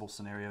possible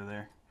scenario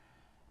there.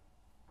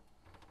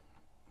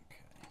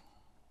 Okay.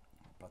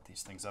 Butt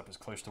these things up as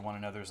close to one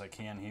another as I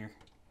can here.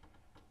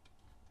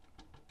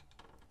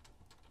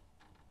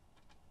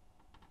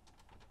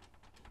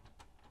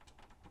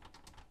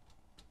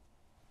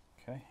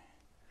 Okay.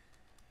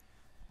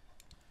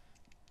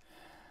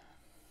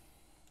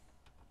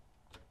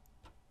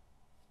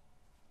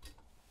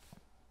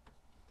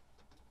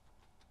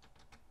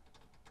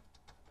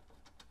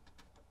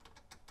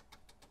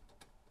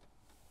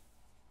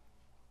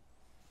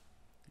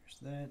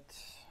 That.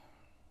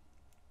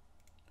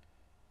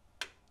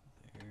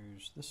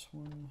 There's this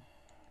one.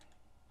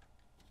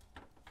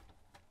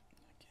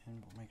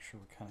 Again, we'll make sure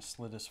we kind of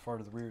slid as far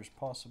to the rear as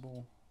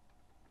possible.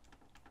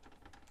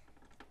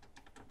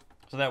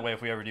 So that way,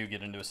 if we ever do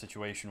get into a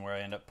situation where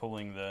I end up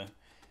pulling the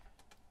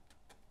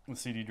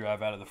CD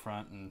drive out of the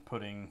front and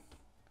putting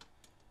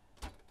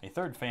a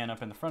third fan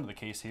up in the front of the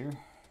case here,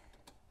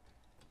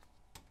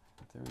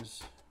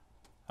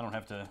 I don't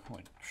have to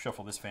like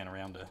shuffle this fan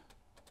around to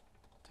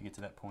get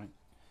to that point.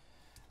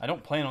 I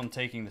don't plan on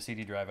taking the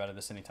CD drive out of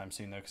this anytime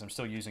soon though, because I'm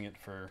still using it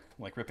for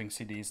like ripping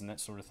CDs and that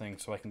sort of thing,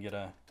 so I can get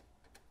a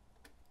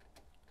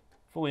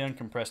fully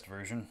uncompressed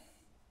version.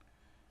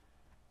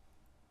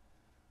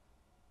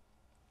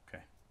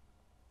 Okay.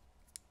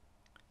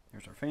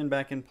 There's our fan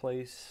back in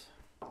place.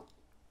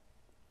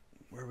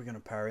 Where are we going to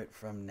power it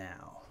from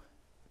now?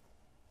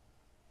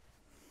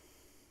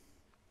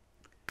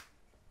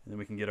 And then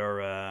we can get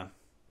our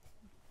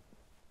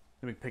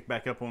then we can pick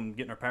back up on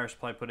getting our power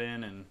supply put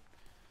in and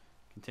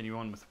continue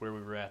on with where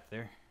we were at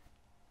there.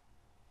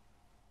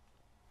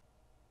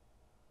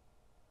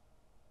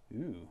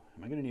 Ooh,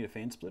 am I going to need a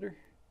fan splitter?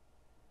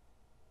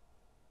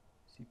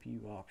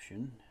 CPU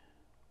option.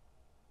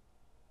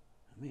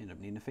 I may end up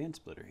needing a fan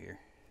splitter here.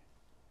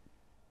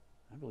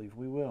 I believe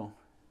we will.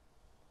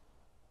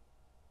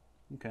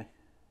 Okay,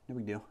 no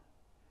big deal.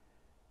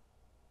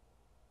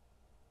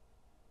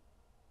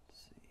 Let's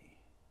see.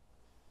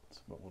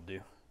 That's what we'll do.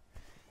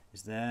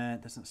 That's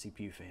not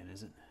CPU fan,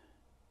 is it?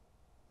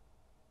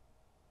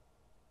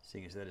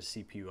 Seeing as that is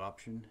CPU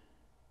option,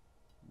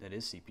 that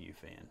is CPU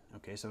fan.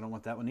 Okay, so I don't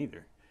want that one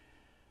either.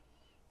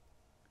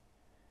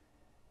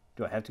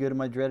 Do I have to go to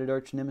my dreaded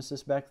arch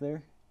nemesis back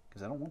there?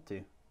 Because I don't want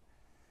to.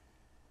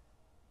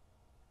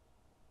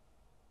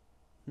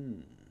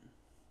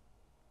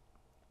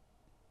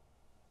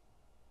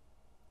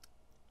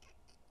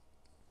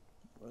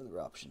 What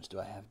other options do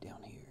I have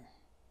down here?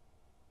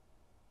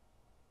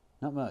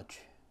 Not much.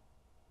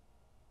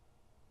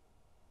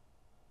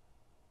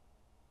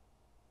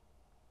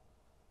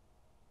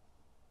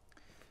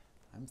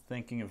 I'm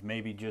thinking of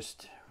maybe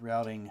just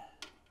routing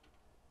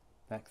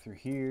back through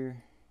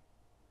here,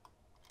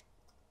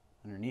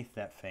 underneath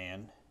that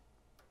fan,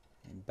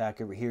 and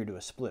back over here to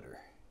a splitter.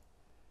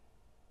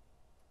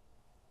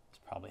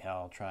 That's probably how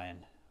I'll try and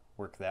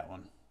work that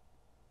one.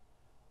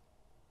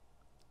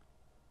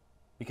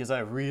 Because I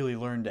really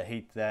learned to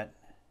hate that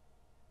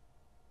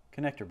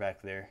connector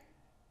back there.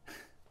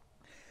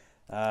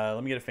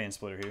 Let me get a fan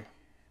splitter here.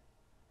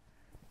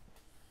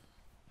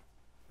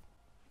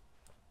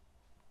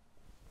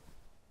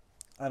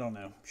 I don't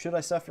know. Should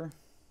I suffer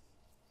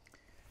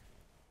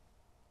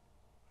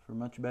for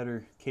much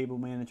better cable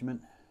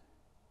management?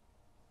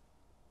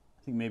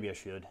 I think maybe I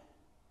should,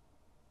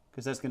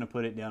 because that's going to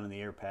put it down in the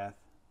air path.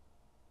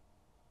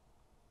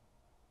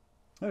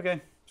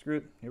 Okay, screw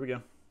it. Here we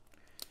go.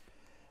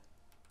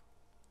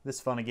 This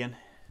is fun again.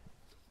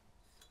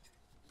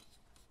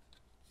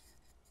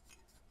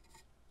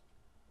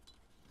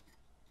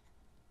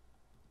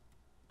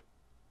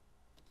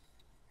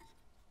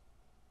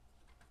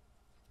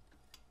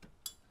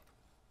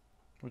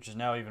 Which is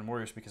now even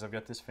worse because I've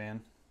got this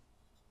fan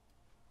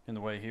in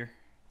the way here.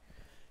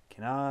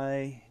 Can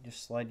I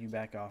just slide you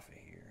back off of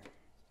here?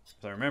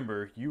 Because I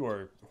remember you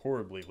are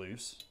horribly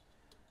loose.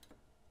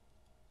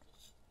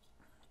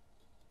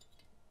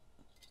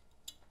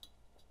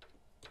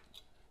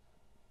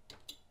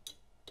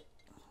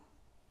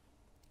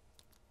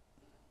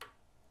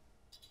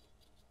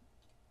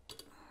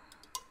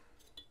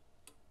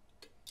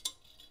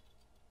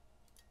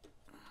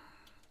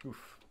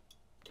 Oof.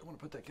 Don't want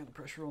to put that kind of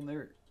pressure on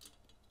there.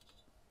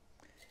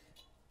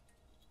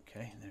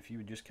 Okay, and then if you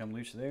would just come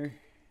loose there,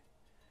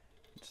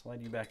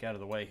 slide you back out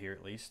of the way here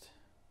at least.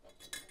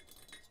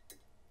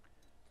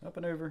 Up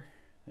and over.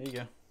 There you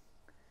go.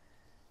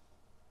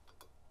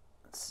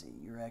 Let's see,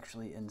 you're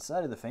actually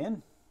inside of the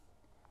fan.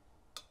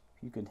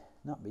 If you could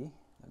not be,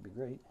 that'd be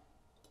great.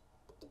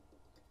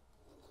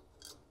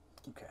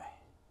 Okay,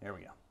 there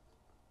we go.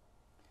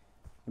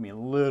 Give me a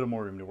little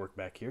more room to work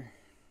back here.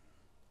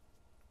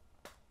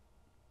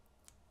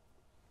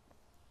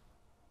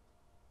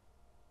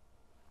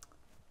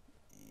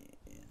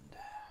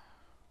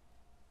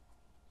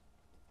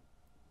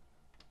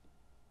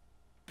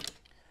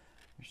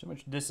 So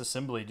much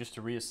disassembly just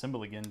to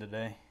reassemble again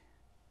today.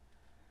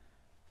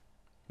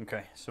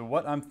 Okay, so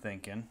what I'm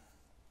thinking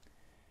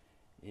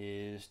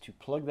is to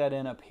plug that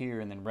in up here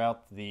and then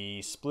route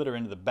the splitter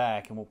into the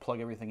back, and we'll plug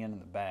everything in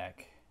the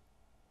back.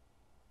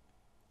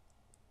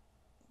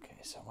 Okay,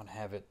 so I want to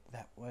have it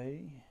that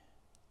way.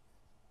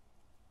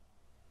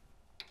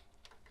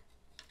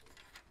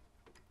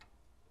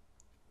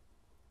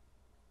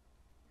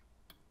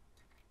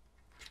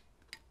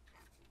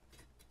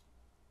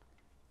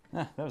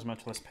 That was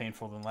much less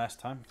painful than last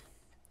time.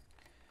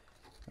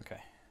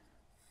 Okay.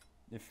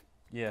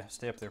 Yeah,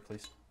 stay up there,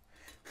 please.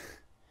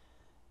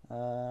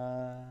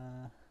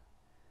 So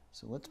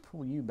let's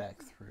pull you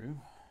back through.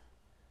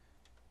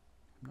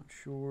 I'm not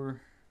sure.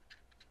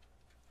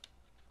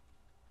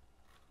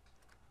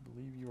 I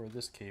believe you are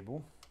this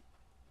cable.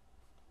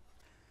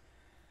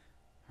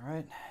 All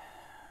right.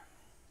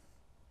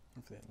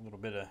 Hopefully that little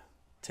bit of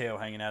tail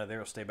hanging out of there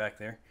will stay back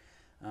there.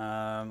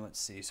 Let's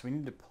see. So we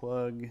need to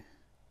plug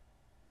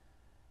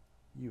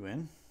you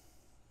in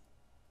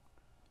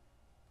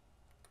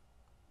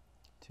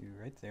to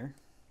right there.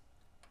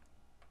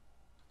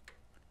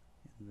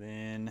 And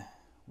then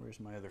where's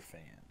my other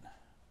fan?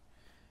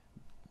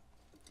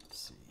 Let's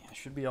see. I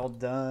should be all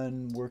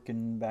done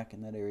working back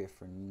in that area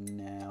for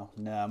now.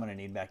 No, I'm going to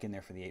need back in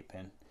there for the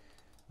 8-pin.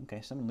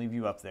 Okay, so I'm going to leave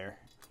you up there.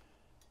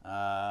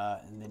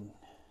 And then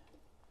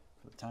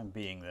for the time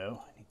being,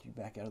 though, I need you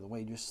back out of the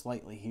way just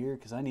slightly here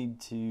because I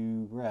need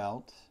to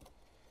route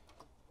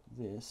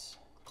this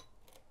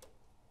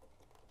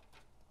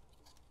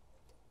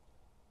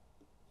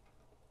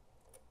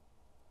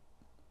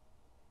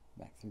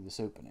back through this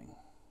opening,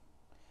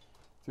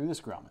 through this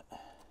grommet.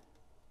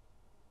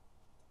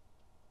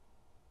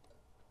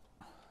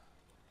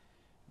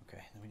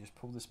 Okay, then we just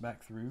pull this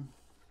back through,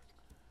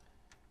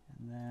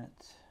 and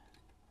that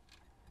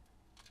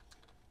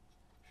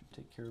should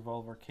take care of all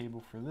of our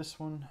cable for this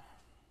one.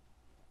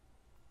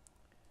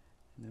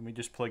 And then we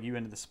just plug you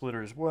into the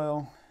splitter as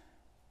well.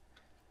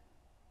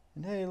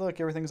 And hey, look,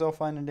 everything's all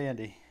fine and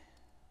dandy.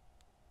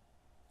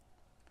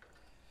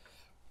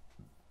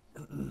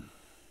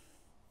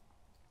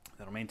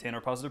 That'll maintain our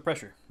positive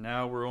pressure.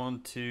 Now we're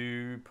on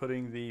to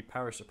putting the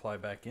power supply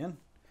back in.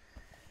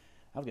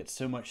 I've got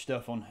so much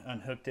stuff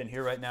unhooked in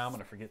here right now, I'm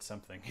going to forget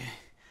something.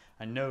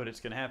 I know it's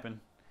going to happen.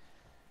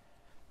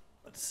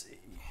 Let's see.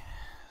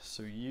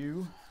 So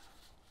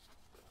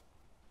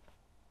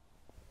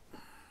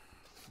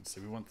let's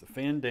see, we want the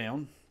fan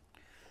down.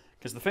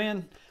 Because the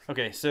fan,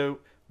 okay, so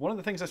one of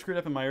the things I screwed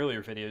up in my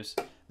earlier videos,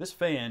 this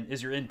fan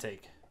is your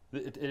intake.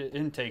 It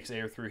intakes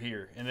air through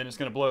here, and then it's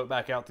going to blow it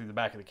back out through the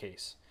back of the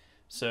case.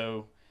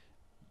 So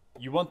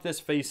you want this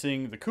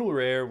facing the cooler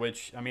air,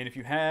 which, I mean, if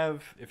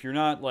you're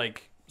not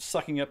like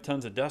sucking up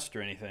tons of dust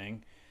or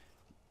anything,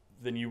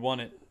 then you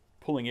want it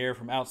pulling air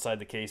from outside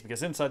the case,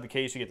 because inside the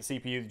case you get the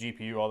CPU, the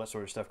GPU, all that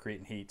sort of stuff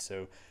creating heat.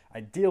 So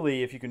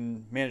ideally, if you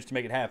can manage to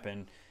make it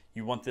happen,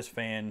 you want this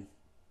fan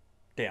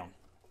down,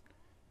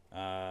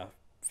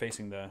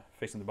 facing the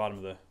bottom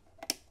of the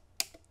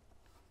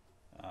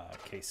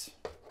case.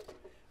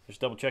 Just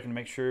double checking to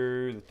make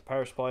sure that the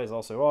power supply is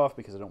also off,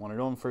 because I don't want it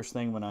on first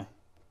thing when I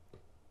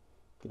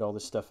get all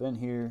this stuff in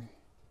here.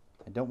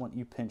 I don't want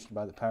you pinched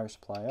by the power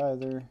supply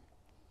either.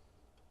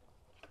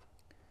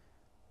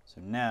 So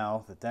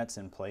now that that's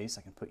in place,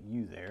 I can put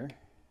you there.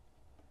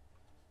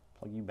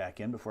 Plug you back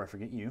in before I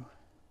forget you.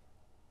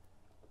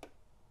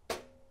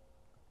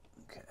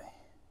 Okay.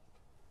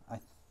 I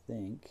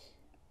think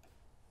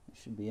it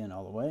should be in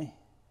all the way.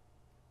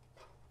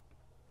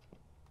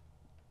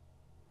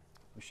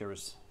 Wish there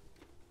was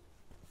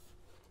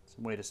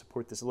some way to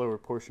support this lower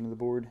portion of the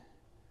board.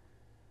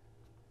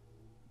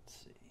 Let's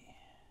see.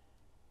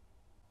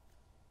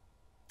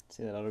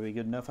 See, that ought to be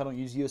good enough. I don't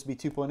use USB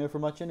 2.0 for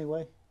much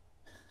anyway.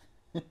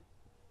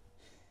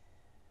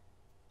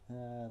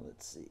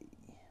 Let's see.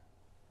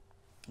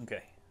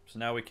 Okay, so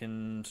now we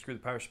can screw the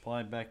power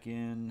supply back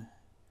in,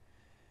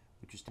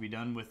 which is to be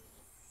done with,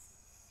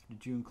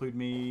 did you include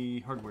me,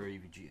 hardware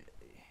EVGA?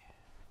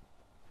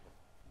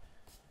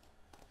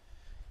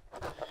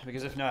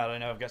 Because if not, I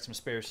know I've got some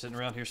spares sitting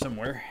around here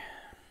somewhere.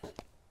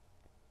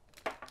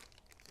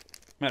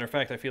 Matter of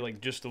fact, I feel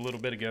like just a little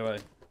bit ago I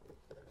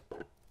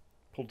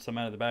pulled some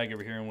out of the bag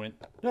over here and went,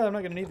 no, I'm not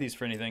going to need these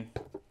for anything.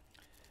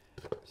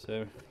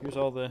 So here's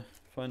all the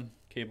fun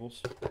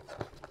cables.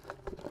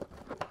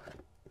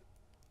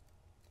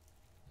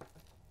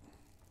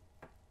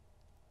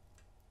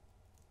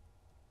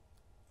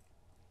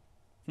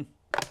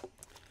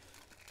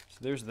 So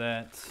there's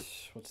that.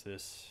 What's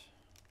this?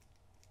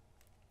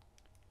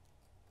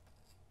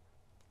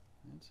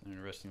 That's an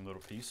interesting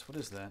little piece. What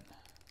is that?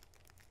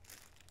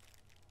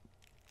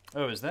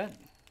 Oh, is that?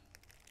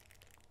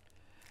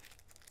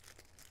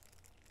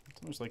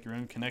 It's almost like your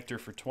own connector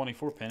for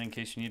 24 pin in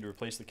case you need to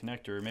replace the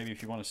connector, or maybe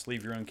if you want to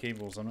sleeve your own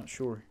cables. I'm not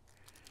sure.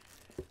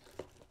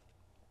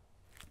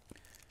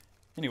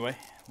 Anyway,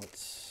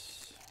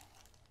 let's...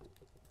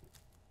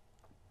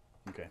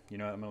 Okay, you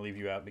know what? I'm going to leave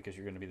you out because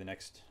you're going to be the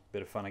next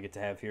bit of fun I get to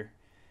have here.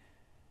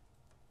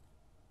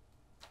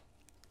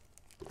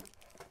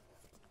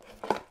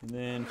 And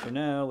then for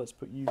now, let's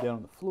put you down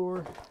on the floor.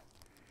 And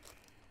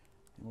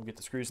we'll get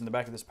the screws in the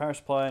back of this power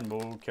supply and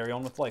we'll carry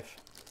on with life.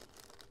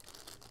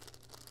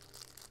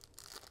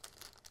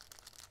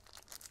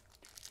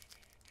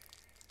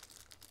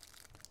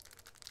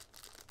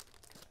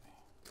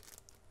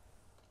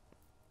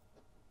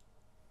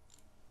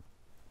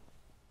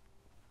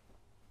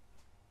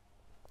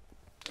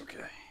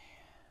 Okay.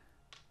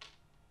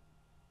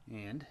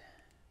 And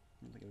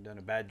I think I've done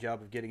a bad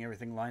job of getting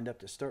everything lined up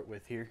to start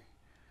with here.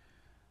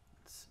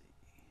 Let's see.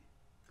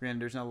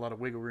 Granted, there's not a lot of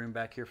wiggle room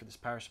back here for this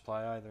power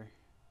supply either.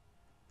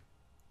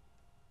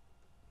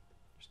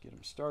 Just get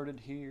them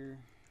started here.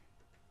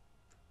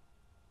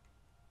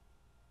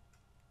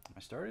 Am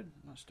I started?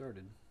 I'm not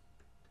started.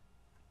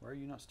 Why are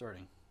you not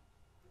starting?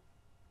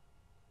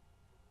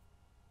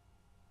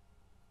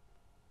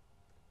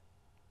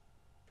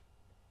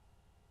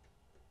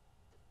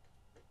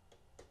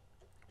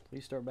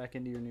 Please start back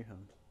into your new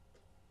home.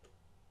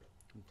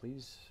 And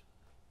please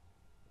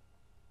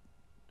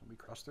don't be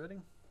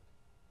cross-threading.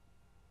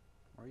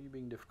 Why are you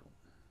being difficult?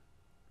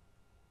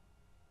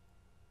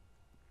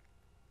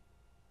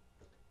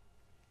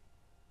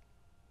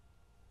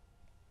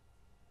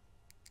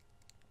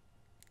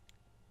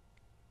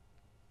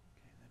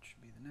 Okay, that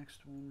should be the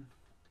next one.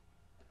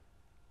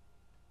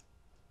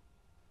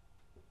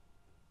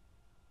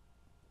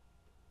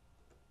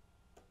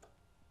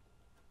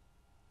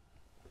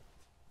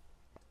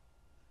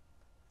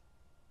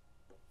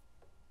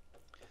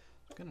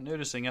 I'm kind of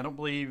noticing, I don't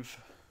believe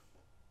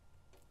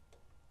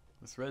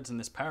the threads in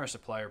this power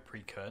supply are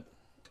pre-cut.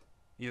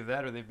 Either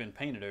that or they've been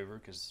painted over,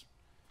 because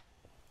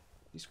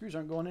these screws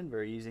aren't going in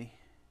very easy.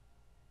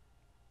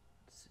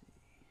 Let's see.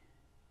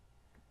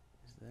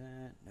 Is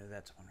that? No,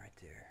 that's one right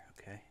there.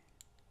 Okay.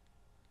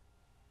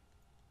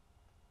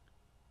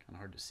 Kind of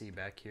hard to see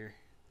back here.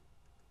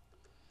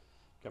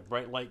 Got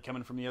bright light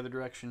coming from the other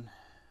direction.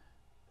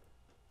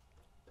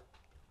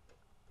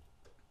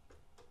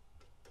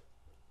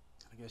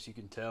 I guess you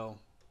can tell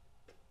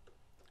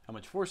how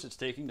much force it's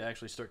taking to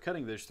actually start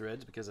cutting those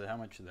threads because of how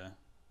much of the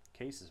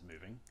case is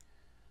moving.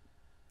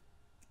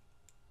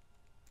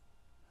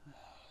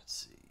 Let's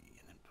see,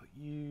 and then put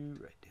you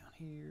right down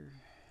here.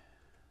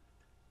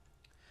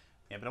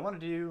 Yeah, but I want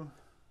to do...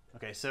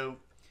 Okay, so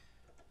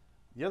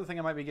the other thing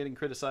I might be getting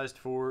criticized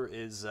for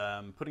is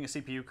putting a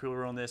CPU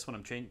cooler on this when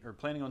I'm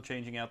planning on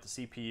changing out the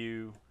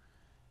CPU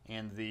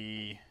and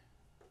the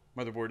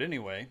motherboard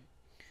anyway.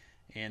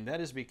 And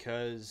that is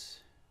because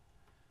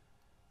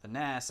the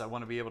NAS, I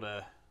want to be able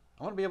to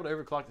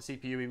overclock the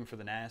CPU even for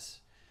the NAS,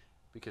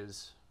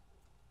 because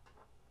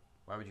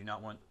why would you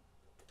not want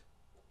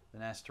the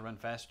NAS to run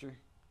faster?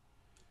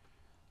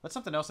 That's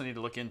something else I need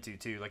to look into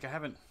too. Like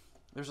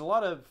there's a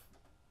lot of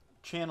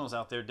channels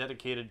out there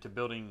dedicated to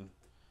building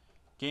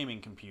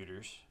gaming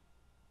computers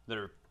that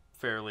are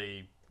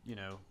fairly,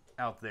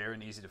 out there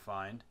and easy to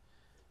find.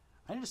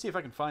 I need to see if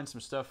I can find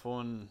some stuff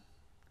on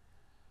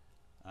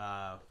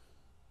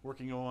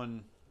working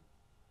on,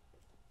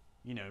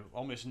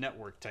 almost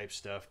network type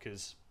stuff,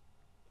 because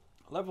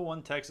level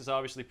 1 text is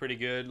obviously pretty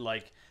good.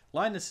 Like,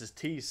 Linus has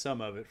teased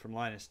some of it from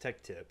Linus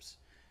Tech Tips.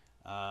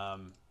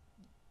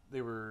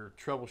 They were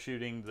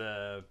troubleshooting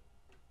the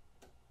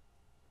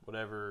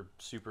whatever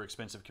super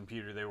expensive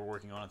computer they were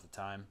working on at the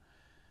time.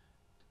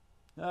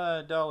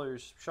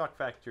 Dollars, shock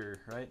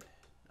factor, right?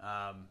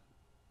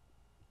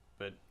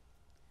 But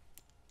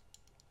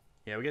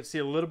yeah, we get to see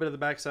a little bit of the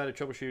backside of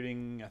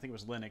troubleshooting. I think it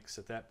was Linux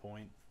at that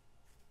point.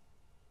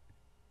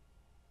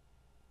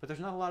 But there's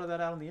not a lot of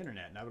that out on the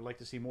internet, and I would like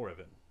to see more of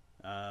it.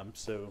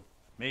 So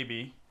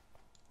maybe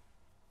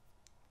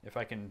if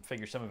I can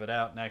figure some of it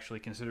out and actually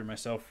consider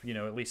myself,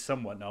 at least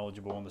somewhat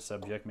knowledgeable on the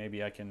subject,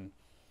 maybe I can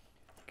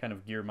kind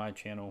of gear my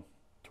channel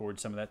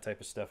towards some of that type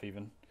of stuff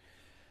even.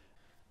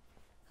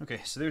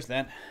 Okay, so there's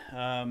that.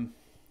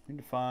 We need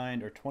to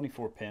find our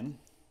 24 pin,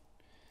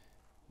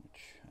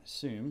 which I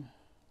assume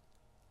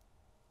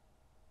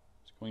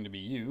is going to be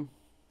you.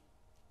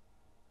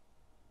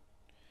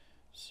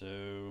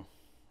 So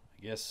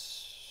I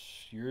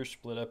guess you're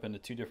split up into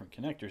 2 different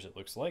connectors, it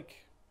looks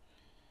like.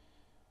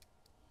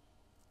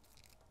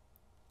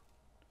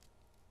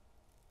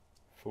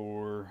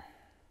 For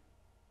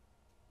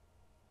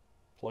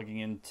plugging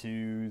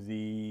into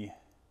the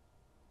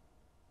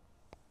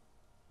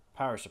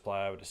power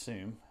supply, I would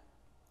assume.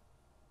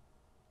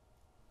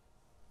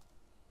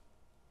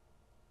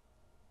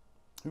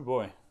 Oh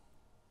boy,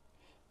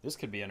 this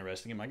could be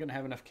interesting. Am I going to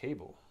have enough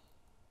cable?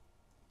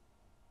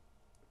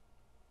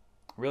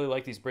 I really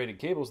like these braided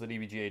cables that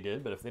EVGA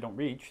did, but if they don't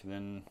reach,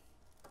 then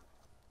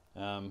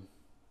we're going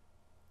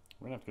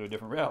to have to go a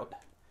different route.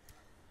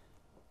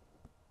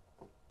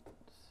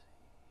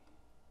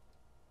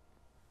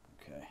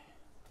 Okay,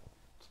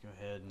 let's go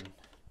ahead and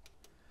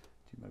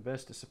do my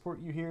best to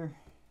support you here.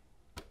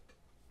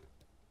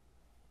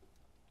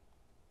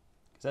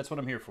 Because that's what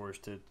I'm here for, is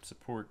to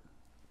support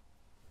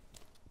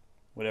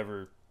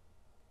whatever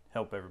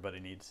help everybody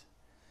needs.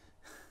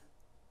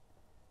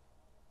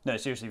 No,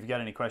 seriously, if you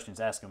got any questions,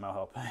 ask them, I'll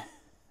help.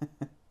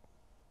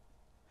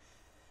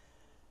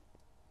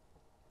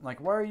 Like,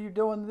 why are you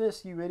doing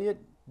this, you idiot?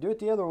 Do it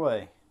the other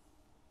way.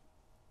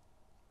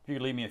 If you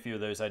could leave me a few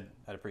of those, I'd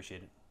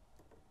appreciate it.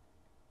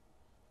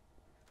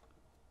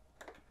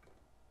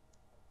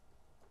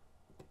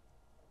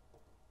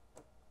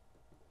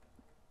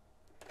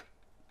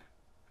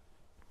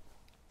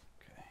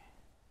 Okay.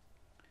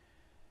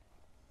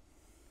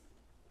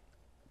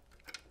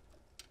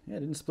 Yeah, I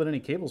didn't split any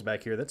cables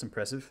back here. That's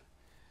impressive.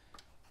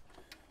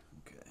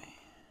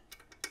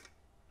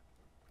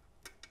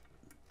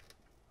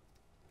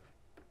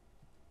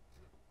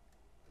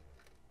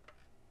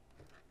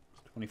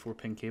 24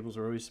 pin cables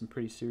are always some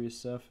pretty serious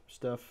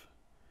stuff.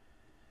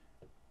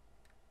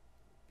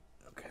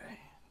 Okay,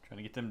 trying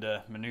to get them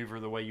to maneuver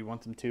the way you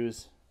want them to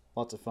is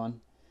lots of fun.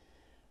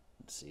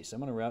 Let's see, so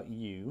I'm going to route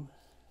you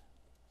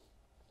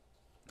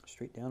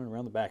straight down and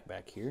around the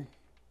back here.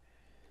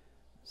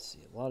 Let's see,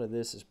 a lot of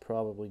this is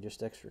probably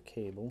just extra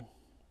cable,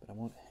 but I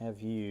want to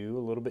have you a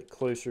little bit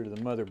closer to the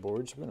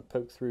motherboard, so we're going to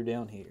poke through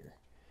down here.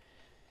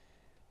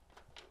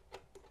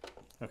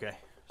 Okay,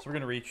 so we're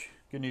going to reach.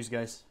 Good news,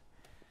 guys.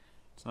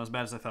 It's not as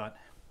bad as I thought.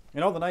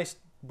 And all the nice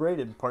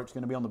braided part's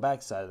going to be on the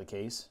back side of the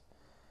case.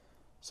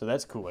 So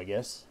that's cool, I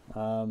guess.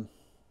 Let's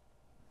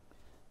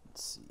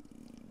see.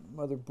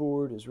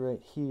 Motherboard is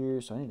right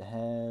here, so I need to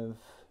have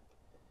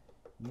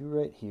you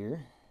right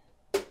here.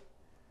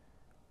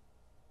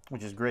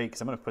 Which is great,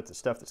 because I'm going to put the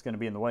stuff that's going to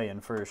be in the way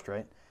in first,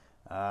 right?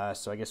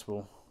 So I guess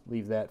we'll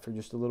leave that for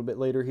just a little bit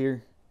later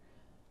here.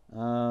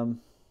 What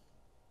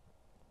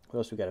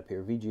else we got up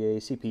here? VGA,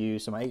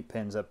 CPU, so my 8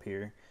 pins up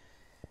here.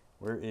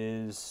 Where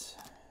is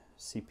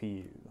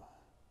CPU?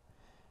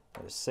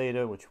 That is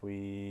SATA, which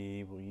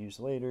we will use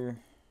later.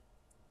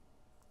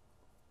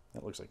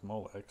 That looks like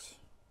Molex.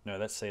 No,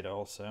 that's SATA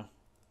also.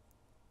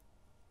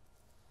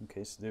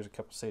 Okay, so there's a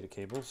couple SATA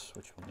cables,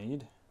 which we'll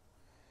need.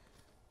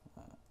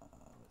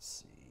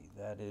 Let's see,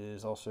 that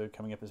is also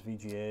coming up as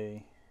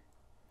VGA.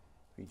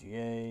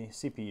 VGA,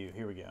 CPU,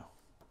 here we go.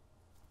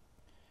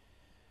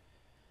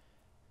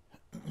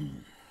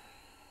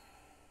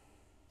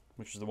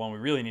 Which is the one we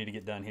really need to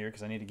get done here,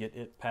 because I need to get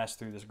it passed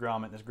through this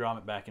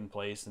grommet back in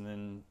place, and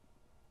then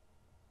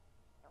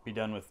be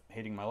done with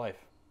hating my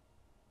life.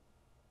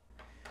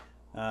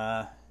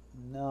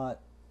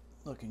 Not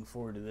looking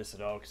forward to this at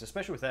all, because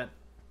especially with that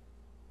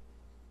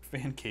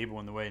fan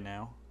cable in the way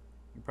now,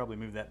 you can probably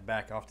move that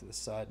back off to the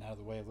side and out of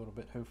the way a little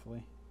bit,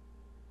 hopefully.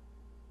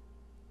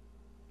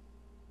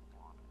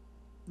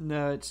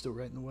 No, it's still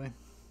right in the way.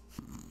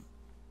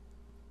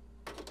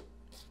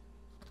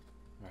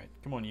 Alright,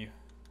 come on you.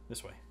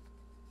 This way.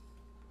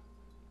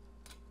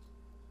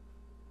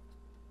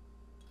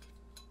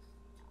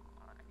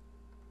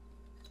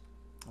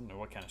 I don't know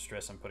what kind of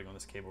stress I'm putting on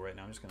this cable right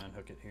now. I'm just going to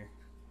unhook it here.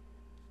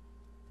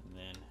 And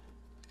then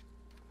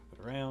put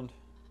it around.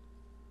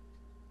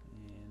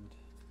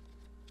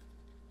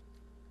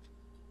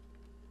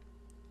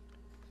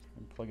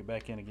 And plug it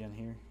back in again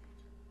here.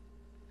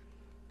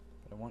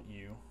 But I want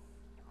you.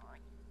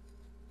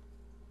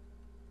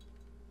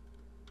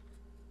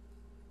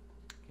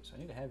 Okay, so I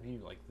need to have you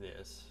like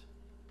this.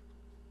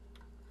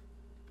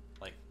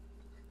 Like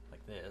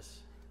this.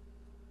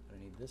 But I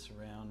need this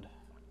around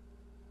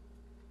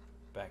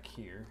back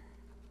here.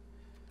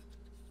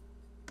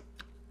 So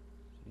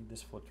I need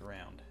this flipped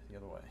around the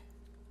other way.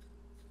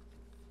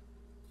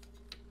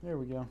 There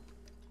we go.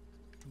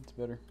 That's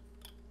better.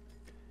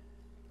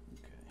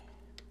 Okay.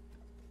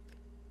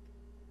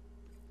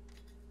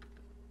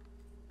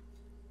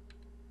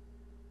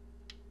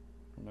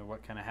 I don't know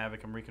what kind of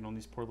havoc I'm wreaking on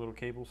these poor little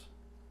cables.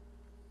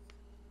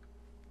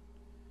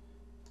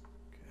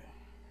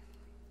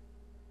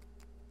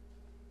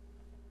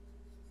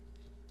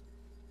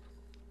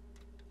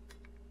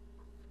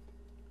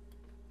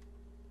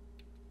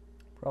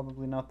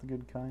 Probably not the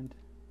good kind.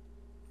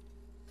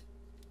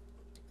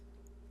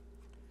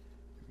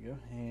 There we go.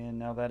 And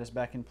now that is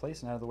back in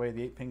place and out of the way of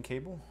the 8-pin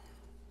cable.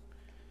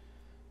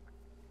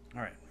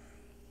 All right.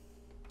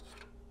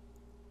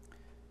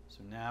 So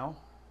now,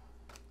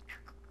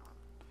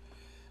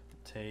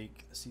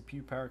 take the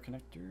CPU power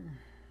connector.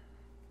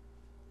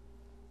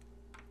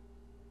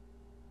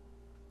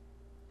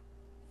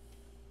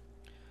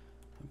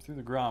 Through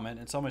the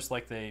grommet. It's almost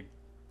like they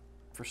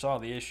foresaw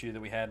the issue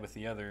that we had with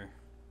the other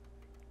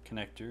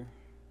connector.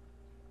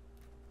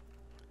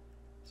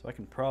 So I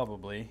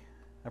probably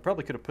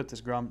could have put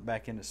this grommet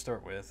back in to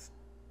start with,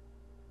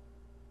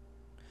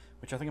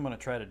 which I think I'm going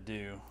to try to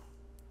do,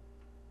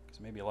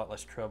 because maybe a lot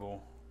less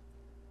trouble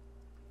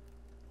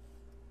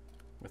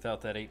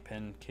without that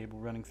 8-pin cable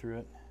running through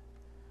it.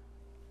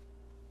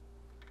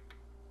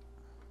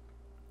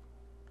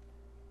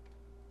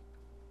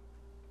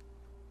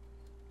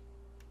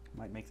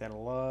 Might make that a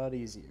lot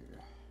easier.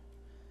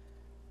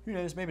 Who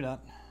knows, maybe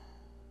not.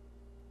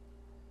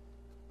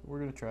 But we're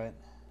going to try it.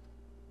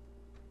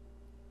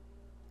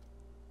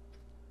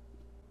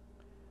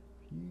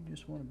 You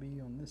just want to be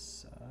on this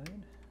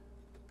side.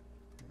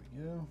 There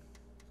we go.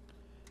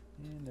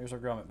 And there's our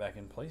grommet back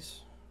in place.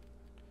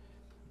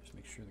 Just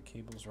make sure the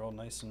cables are all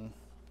nice and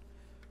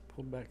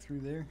pulled back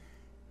through there.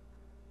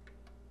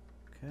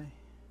 Okay.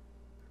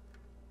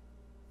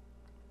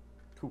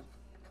 Cool.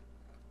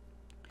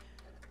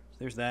 So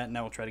there's that.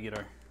 Now we'll try to get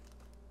our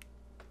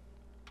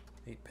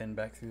 8-pin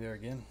back through there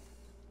again.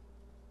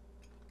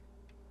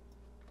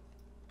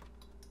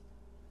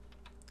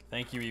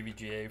 Thank you,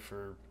 EVGA,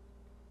 for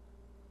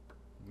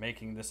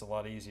making this a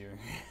lot easier.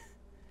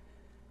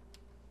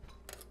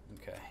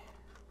 Okay.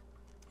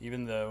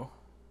 Even though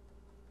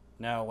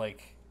now,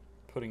 like,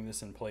 putting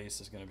this in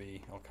place is going to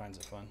be all kinds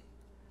of fun.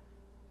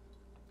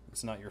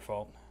 It's not your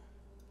fault.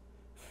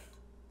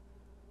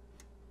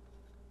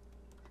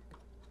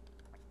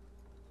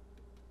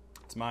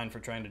 It's mine for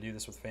trying to do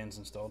this with fans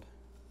installed.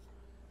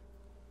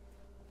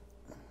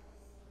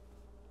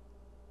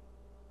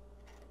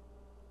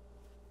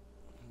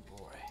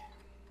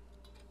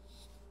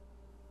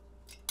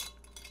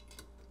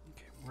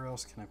 Where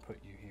else can I put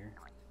you here?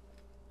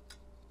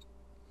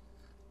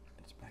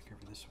 It's back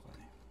over this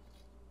way.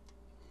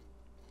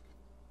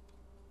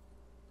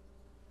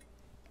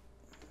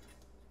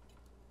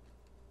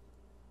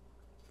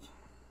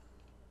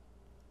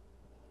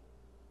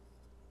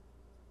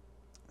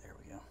 There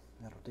we go.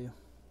 That'll do.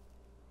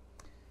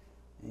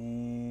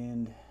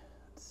 And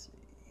let's see.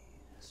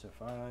 So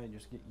if I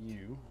just get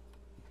you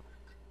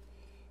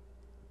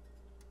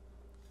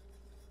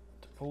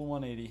to pull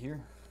 180 here.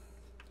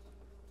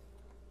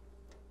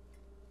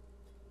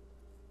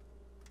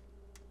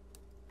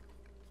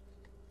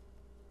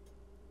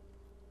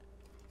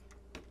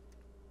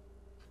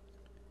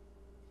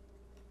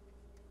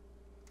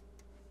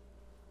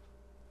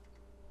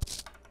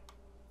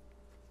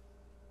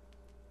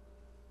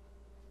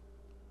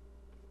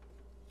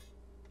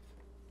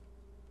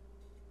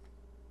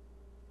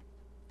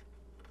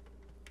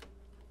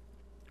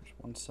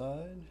 One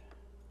side,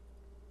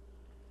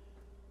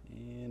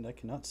 and I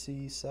cannot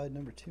see side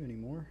number 2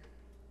 anymore.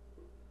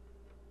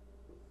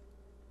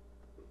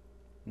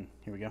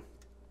 Here we go.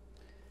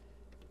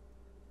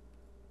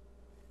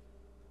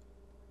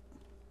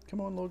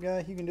 Come on, little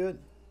guy, you can do it.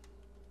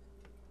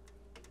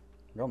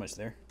 You're almost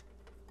there.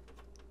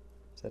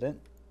 Is that it?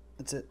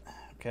 That's it.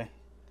 Okay.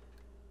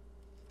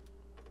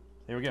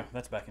 There we go.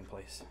 That's back in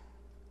place.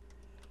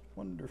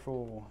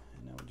 Wonderful.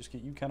 And now we'll just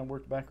get you kind of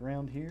worked back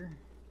around here.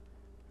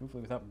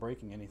 Hopefully without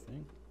breaking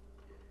anything.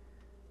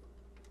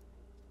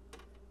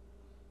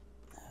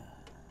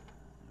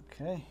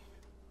 Okay.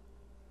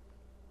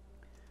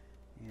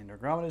 And our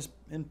grommet is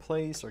in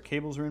place, our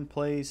cables are in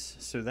place,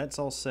 so that's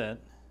all set.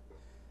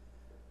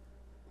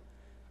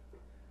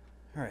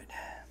 Alright.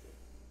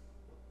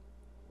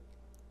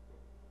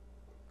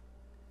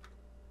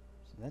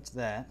 So that's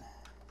that.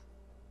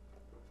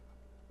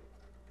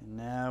 And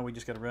now we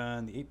just got to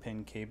run the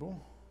 8-pin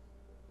cable.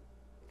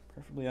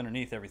 preferably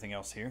underneath everything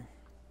else here,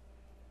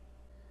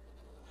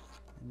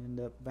 and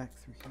end up back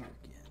through here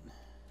again.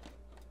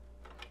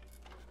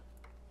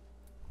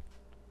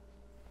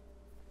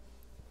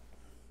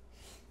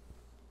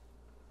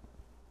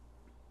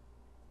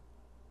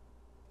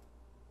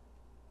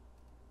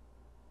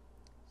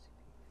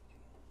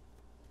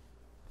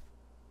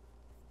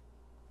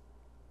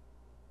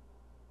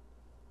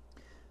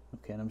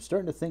 Okay, and I'm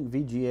starting to think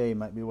VGA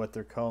might be what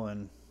they're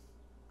calling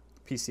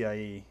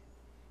PCIe.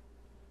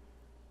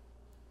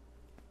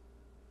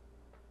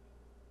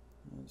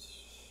 That's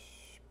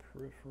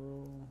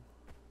peripheral.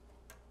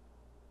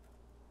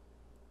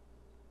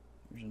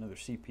 There's another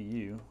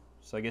CPU.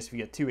 So I guess if you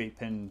get two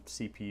 8-pin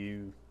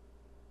CPU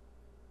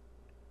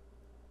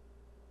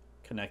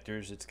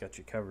connectors, it's got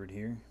you covered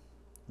here.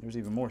 There's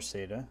even more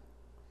SATA.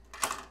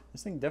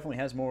 This thing definitely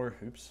has more.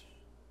 Oops.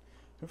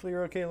 Hopefully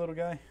you're okay, little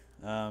guy.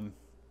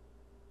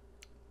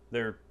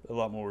 They're a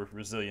lot more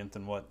resilient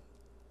than what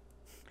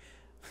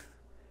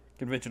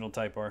conventional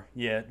type are.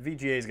 Yeah,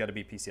 VGA's got to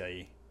be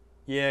PCIe.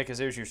 Yeah, because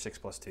there's your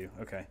 6+2.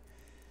 Okay.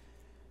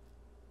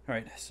 All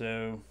right,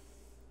 so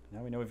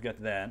now we know we've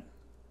got that.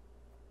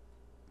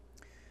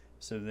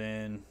 So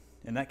then,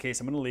 in that case,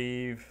 I'm going to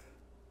leave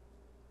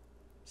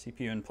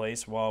CPU in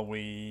place while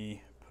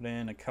we put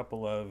in a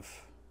couple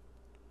of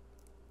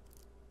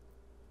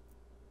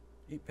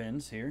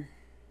 8-pins here.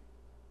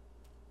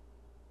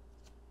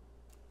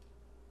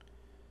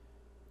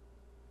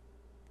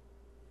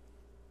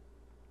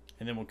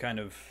 And then we'll kind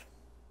of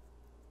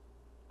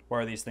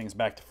wire these things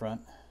back to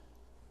front.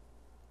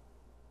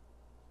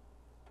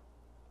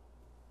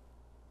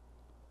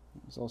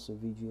 It was also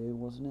VGA,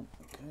 wasn't it?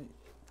 Okay.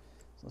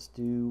 So let's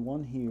do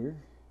one here.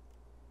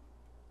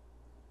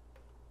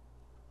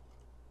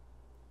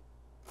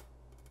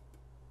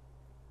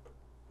 Okay,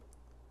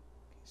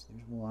 so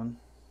there's one.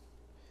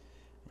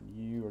 And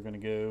you are going to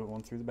go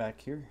one through the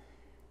back here.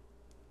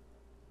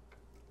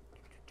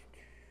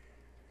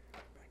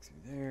 Back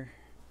through there.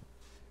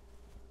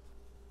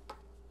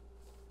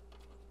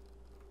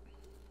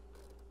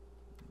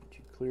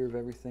 Clear of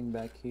everything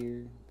back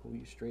here, pull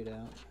you straight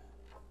out,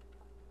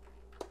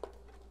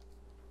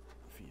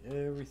 feed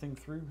everything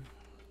through.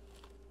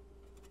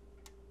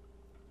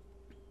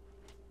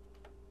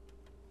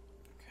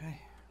 Okay.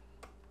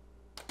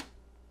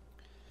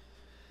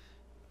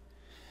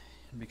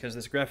 And because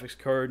this graphics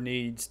card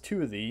needs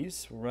 2 of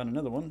these, we'll run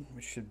another one,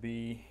 which should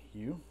be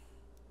you.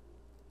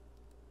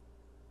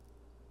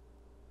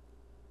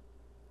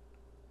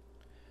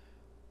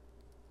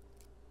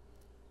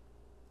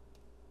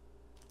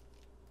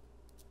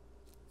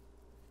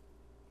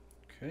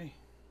 Okay,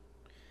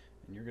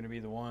 and you're going to be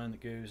the one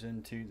that goes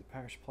into the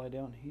power supply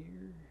down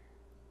here.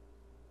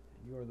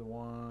 And you are the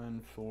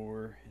one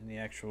for in the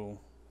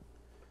actual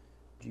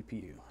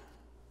GPU.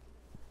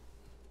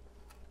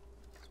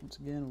 So once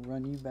again, we'll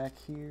run you back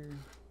here.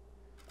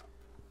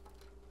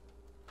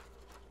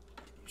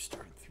 You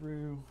start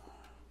through.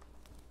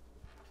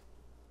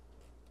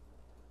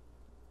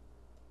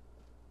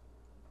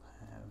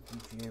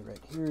 Have VGA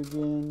right here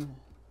again.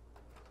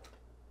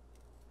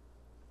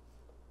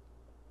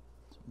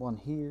 One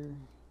here,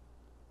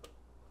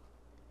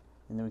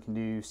 and then we can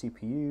do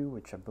CPU,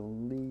 which I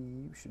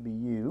believe should be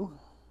you.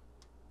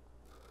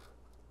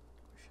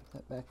 Shove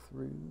that back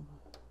through.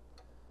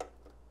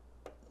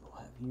 We'll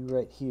have you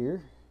right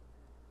here.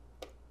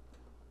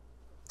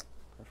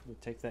 Preferably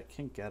take that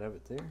kink out of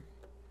it there.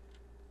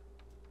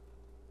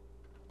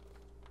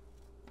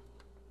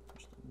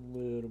 Just a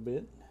little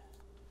bit.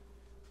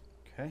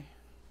 Okay.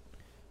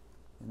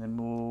 And then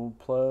we'll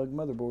plug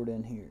motherboard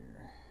in here.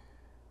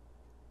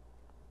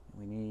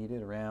 We need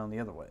it around the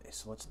other way,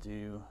 so let's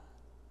do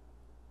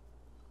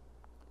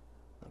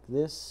like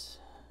this,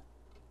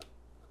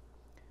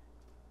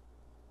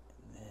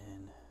 and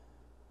then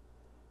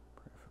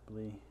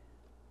preferably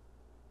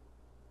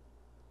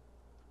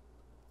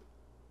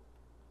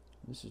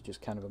this is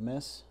just kind of a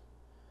mess.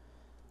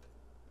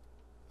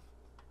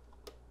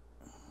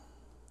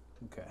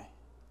 Okay,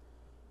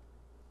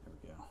 there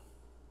we go.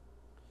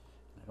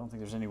 I don't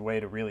think there's any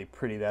way to really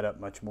pretty that up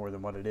much more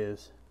than what it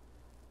is.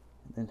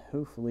 And then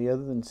hopefully,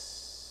 other than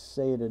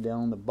SATA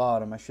down the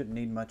bottom, I shouldn't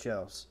need much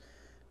else.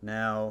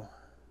 Now,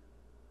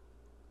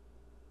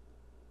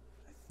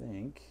 I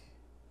think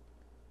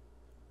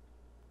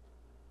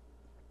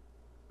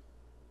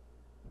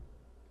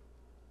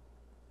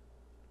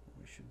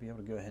we should be able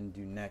to go ahead and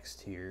do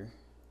next here.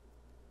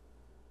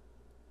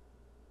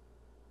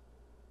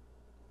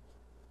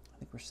 I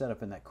think we're set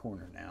up in that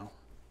corner now.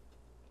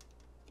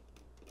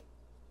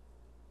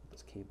 Put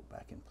this cable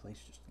back in place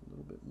just a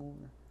little bit more.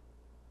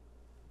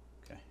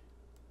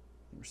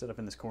 We're set up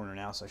in this corner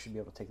now, so I should be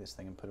able to take this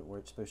thing and put it where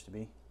it's supposed to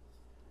be.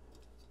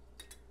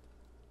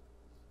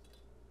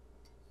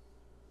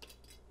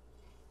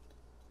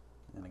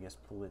 And I guess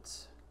pull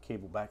its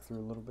cable back through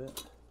a little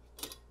bit.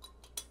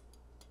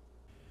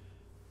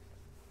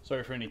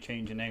 Sorry for any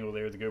change in angle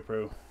there. The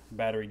GoPro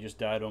battery just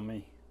died on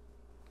me.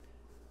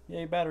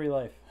 Yay, battery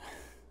life.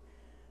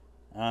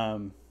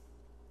 Let's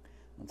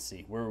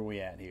see, where were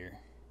we at here?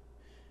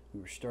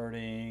 We were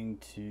starting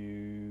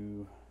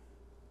to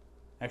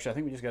Actually, I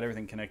think we just got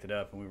everything connected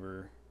up, and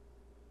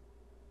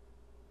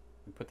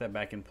we put that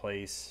back in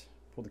place,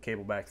 pulled the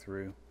cable back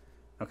through.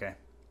 Okay,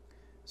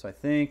 so I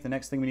think the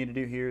next thing we need to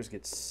do here is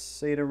get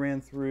SATA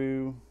ran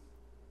through,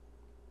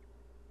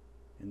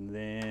 and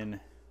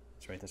then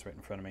that's right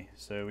in front of me.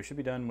 So we should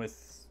be done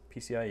with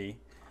PCIe,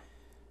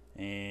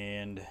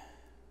 and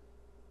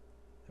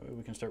that way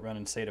we can start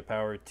running SATA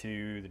power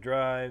to the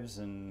drives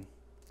and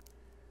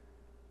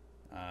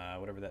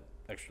whatever that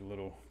extra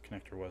little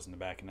connector was in the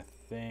back. And I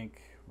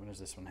think, what does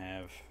this one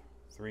have?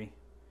 3?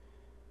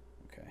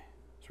 Okay,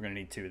 so we're gonna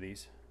need 2 of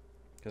these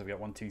because we've got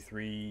 1, 2,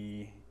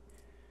 3.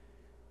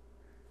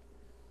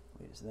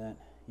 Wait, is that?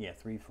 Yeah,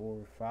 3,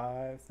 4,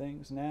 5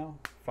 things now.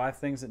 5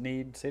 things that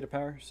need SATA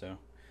power. So,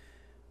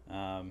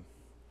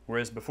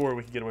 whereas before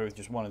we could get away with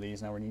just 1 of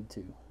these, now we need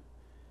 2.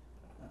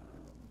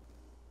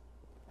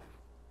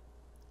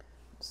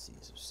 Let's see.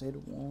 So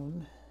SATA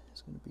 1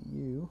 is going to be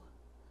you.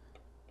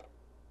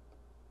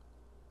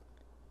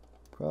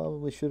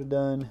 Probably should have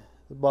done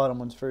the bottom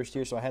ones first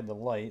here, so I had the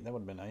light. That would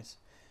have been nice.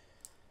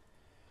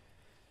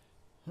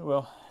 Oh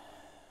well.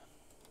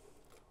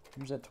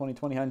 Here's that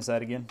 20/20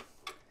 hindsight again.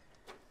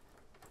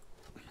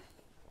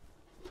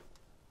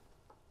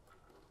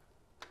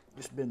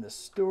 Just been the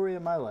story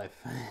of my life.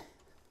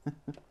 Okay.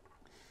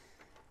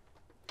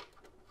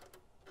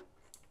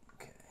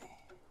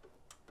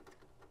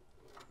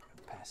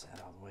 Pass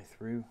that all the way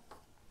through.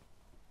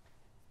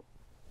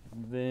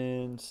 And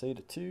then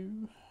SATA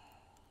 2.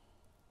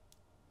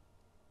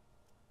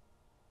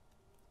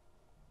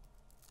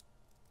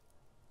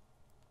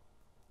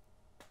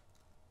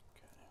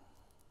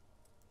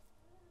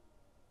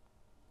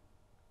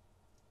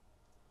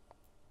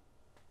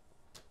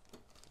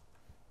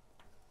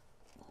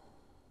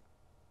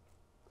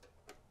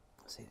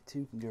 SATA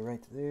 2 can go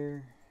right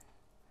there.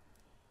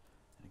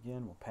 And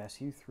again, we'll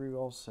pass you through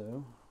also.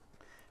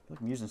 I feel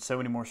like I'm using so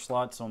many more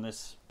slots on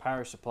this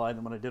power supply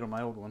than what I did on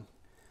my old one.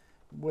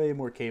 Way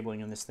more cabling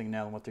in this thing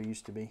now than what there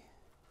used to be.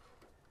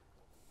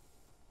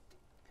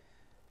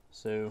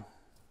 So,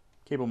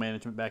 cable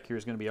management back here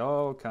is going to be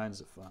all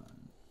kinds of fun.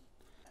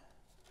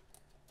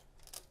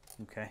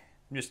 Okay,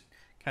 just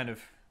kind of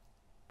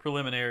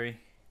preliminary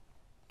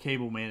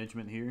cable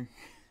management here.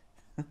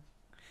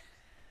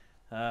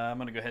 I'm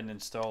going to go ahead and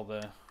install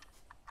the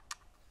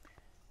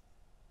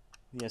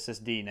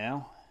SSD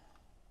now.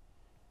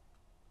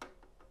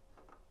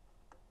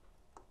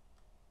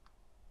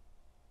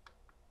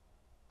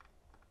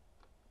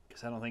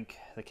 Because I don't think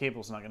the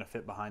cable's not going to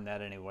fit behind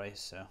that anyway,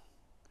 so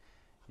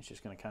it's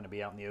just going to kind of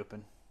be out in the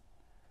open.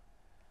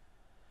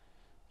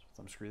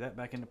 So I'm screw that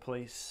back into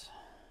place.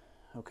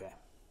 Okay.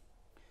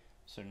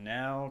 So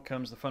now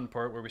comes the fun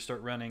part where we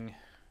start running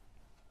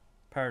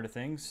power to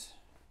things.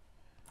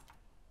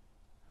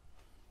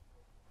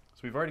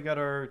 So we've already got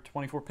our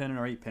 24 pin and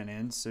our 8 pin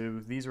in, so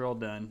these are all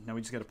done. Now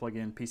we just got to plug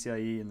in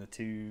PCIe and the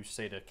 2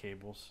 SATA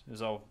cables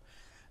is all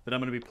that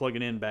I'm going to be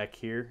plugging in back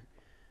here.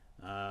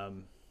 Oh,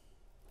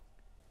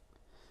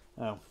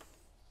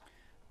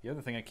 the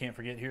other thing I can't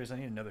forget here is I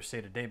need another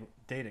SATA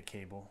data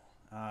cable.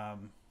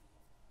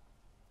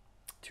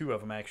 2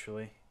 of them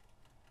actually.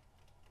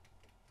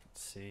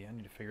 Let's see, I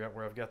need to figure out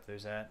where I've got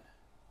those at.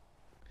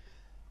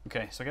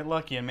 Okay, so I got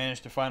lucky and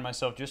managed to find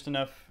myself just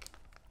enough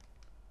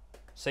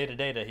SATA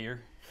data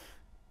here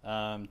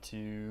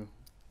to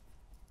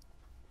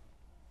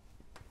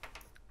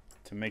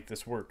make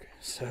this work.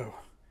 So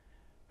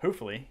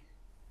hopefully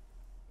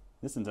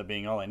this ends up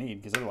being all I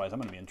need, because otherwise I'm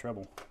going to be in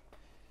trouble.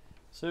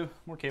 So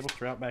more cables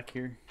throughout back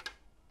here.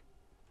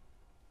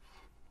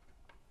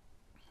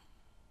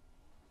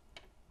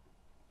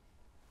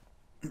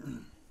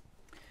 And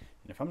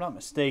if I'm not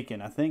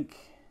mistaken, I think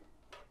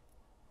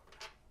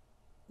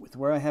with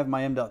where I have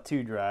my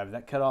M.2 drive,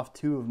 that cut off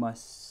 2 of my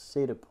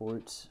SATA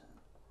ports.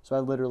 So I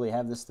literally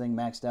have this thing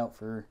maxed out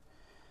for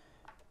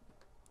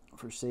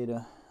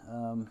SATA.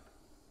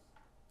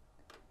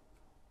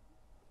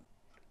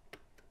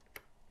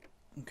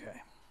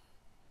 Okay.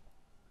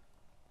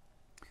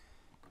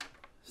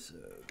 So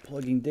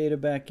plugging data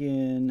back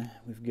in,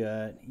 we've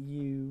got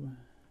you.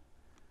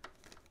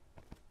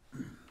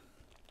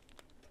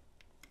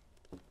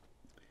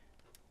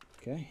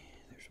 Okay,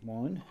 there's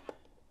one.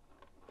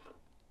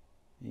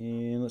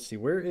 And let's see,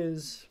 where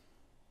is...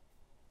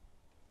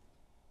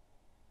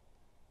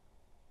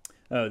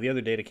 Oh, the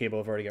other data cable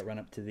I've already got run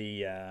up to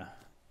the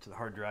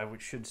hard drive,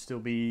 which should still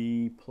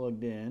be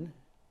plugged in.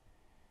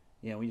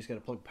 Yeah, we just got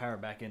to plug power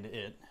back into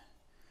it.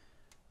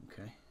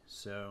 Okay,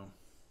 so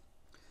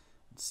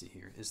let's see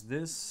here. Is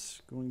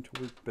this going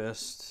to work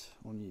best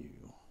on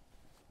you?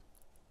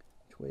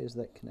 Which way is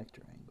that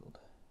connector angled?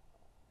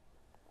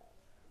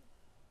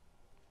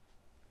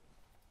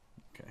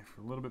 Okay,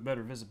 for a little bit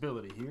better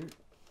visibility here,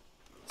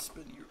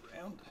 spin you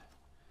around.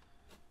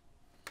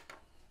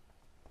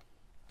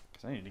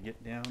 Because I need to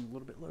get down a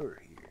little bit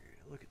lower here.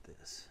 Look at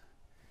this.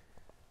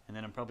 And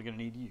then I'm probably going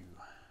to need you.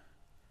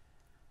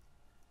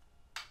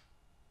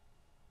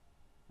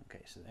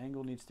 Okay, so the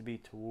angle needs to be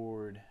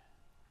toward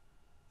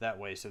that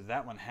way. So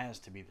that one has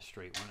to be the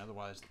straight one.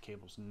 Otherwise, the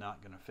cable's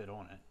not going to fit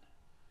on it.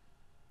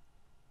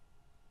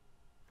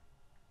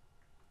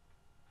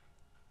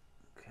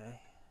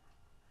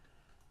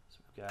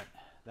 got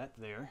that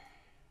there,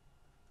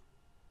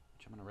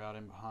 which I'm going to route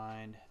in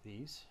behind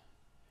these.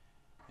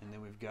 And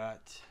then we've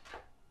got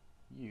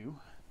you,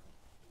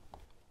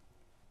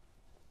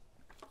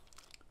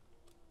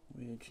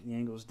 which the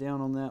angle's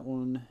down on that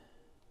one.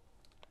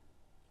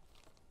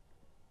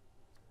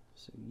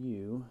 So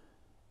you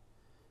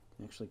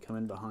can actually come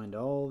in behind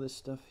all this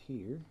stuff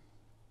here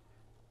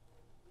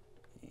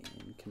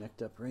and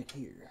connect up right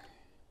here.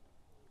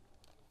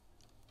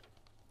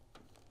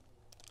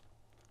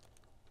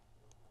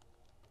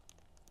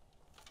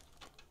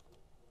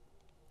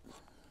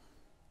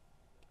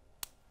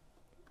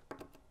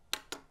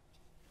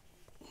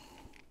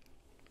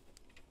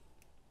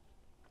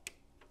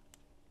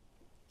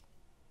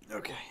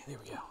 Okay, there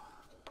we go.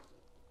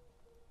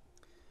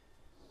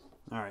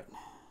 All right,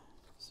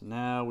 so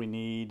now we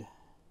need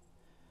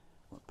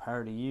what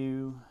power to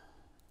you,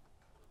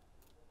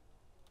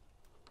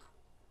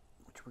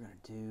 which we're going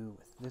to do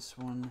with this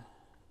one.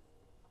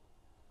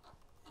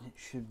 And it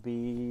should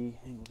be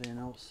angled in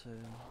also,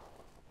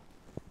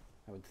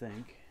 I would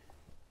think.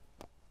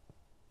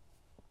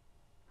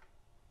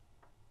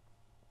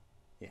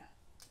 Yeah,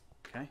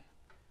 okay.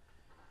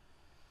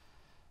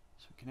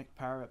 So connect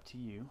power up to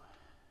you.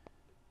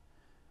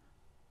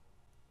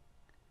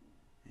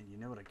 And you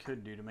know what I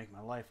could do to make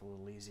my life a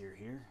little easier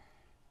here?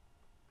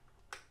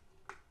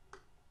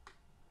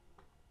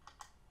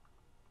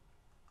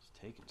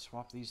 Just take and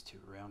swap these two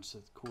around so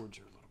the cords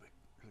are a little bit,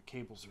 or the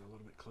cables are a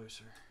little bit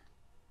closer.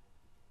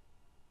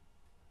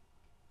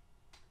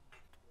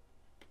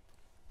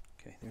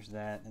 Okay, there's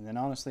that. And then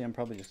honestly, I'm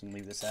probably just going to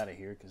leave this out of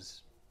here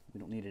because we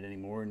don't need it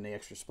anymore, and the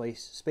extra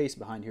space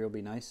behind here will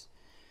be nice.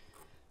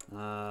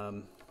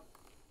 Let's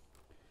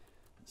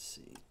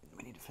see,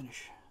 we need to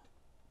finish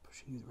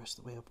pushing you the rest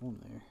of the way up on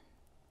there.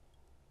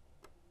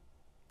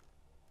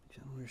 I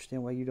don't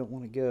understand why you don't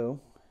want to go.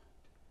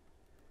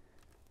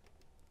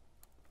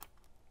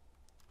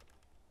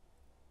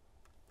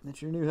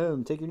 That's your new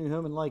home. Take your new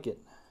home and like it.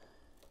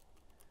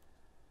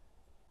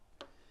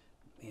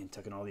 Man,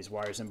 tucking all these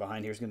wires in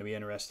behind here is going to be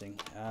interesting.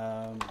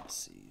 Let's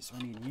see. So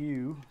I need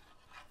you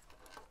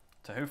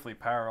to hopefully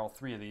power all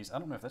three of these. I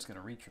don't know if that's going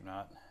to reach or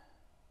not.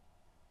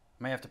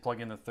 I may have to plug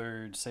in the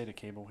third SATA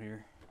cable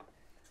here,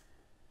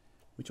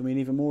 which will mean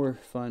even more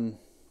fun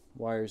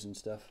wires and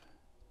stuff.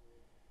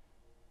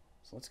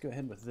 So let's go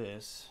ahead with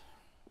this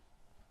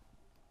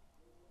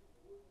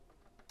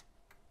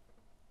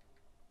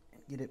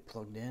and get it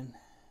plugged in,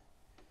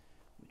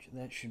 which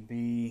that should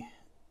be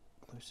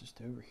closest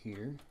to over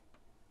here.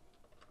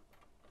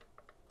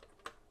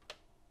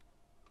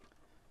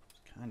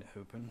 Just kind of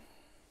hoping.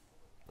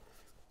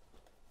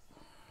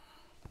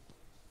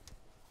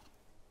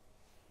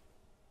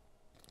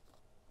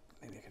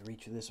 Maybe I could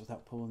reach this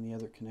without pulling the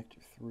other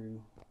connector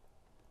through.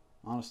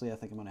 Honestly, I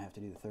think I'm going to have to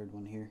do the third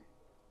one here.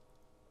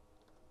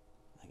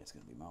 I think it's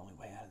going to be my only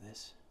way out of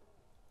this.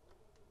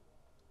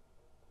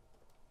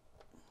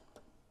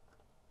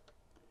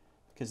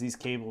 Because these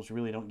cables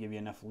really don't give you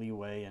enough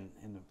leeway in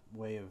the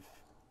way of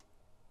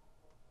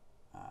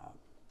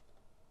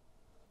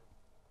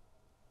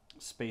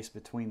space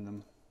between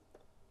them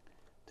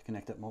to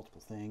connect up multiple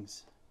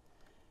things.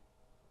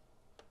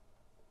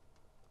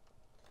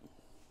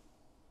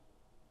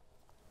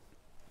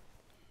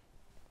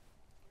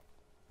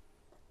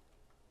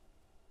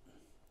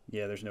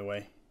 Yeah, there's no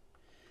way.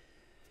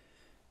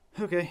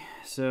 Okay,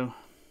 so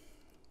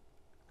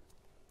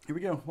here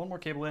we go. One more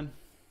cable in.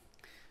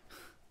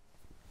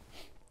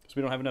 So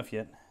we don't have enough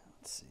yet.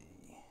 Let's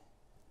see.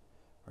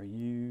 Are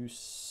you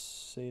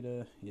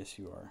SATA? Yes,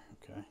 you are.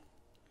 Okay.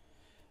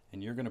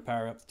 And you're going to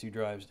power up the two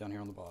drives down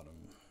here on the bottom.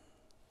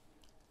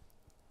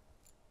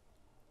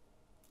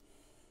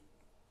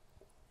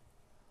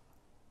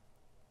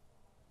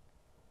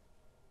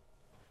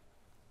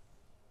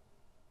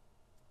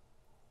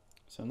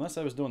 So unless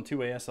I was doing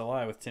two-way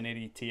SLI with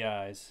 1080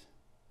 Ti's,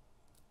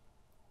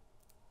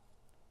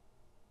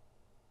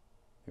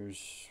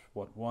 there's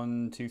what,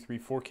 1, 2, 3,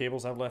 4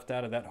 cables I've left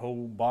out of that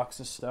whole box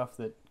of stuff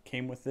that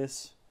came with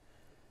this.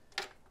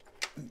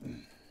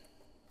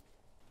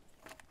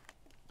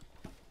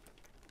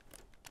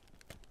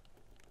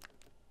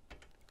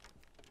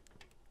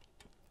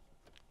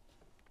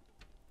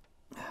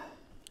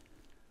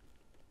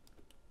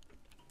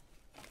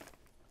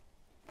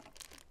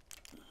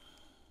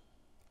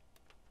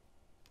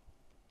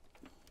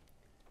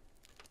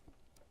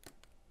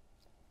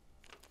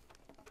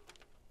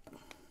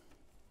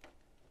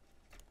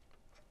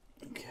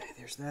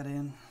 There's that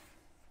in.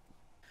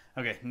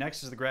 Okay,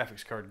 next is the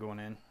graphics card going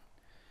in.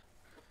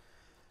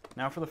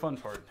 Now for the fun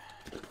part.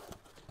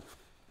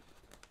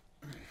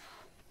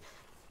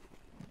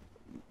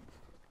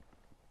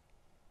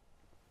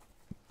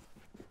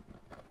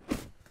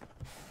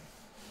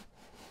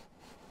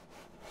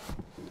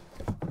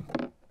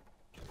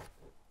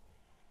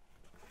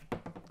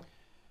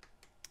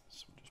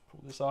 So we'll just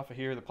pull this off of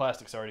here. The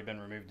plastic's already been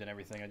removed and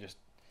everything.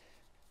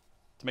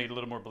 To make it a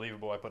little more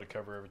believable, I put a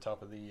cover over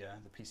top of the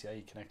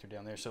PCIe connector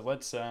down there. So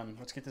let's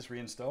get this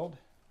reinstalled.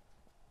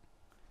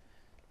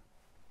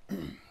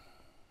 And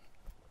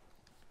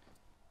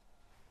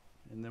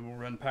And then we'll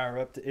run power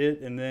up to it,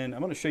 and then I'm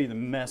going to show you the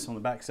mess on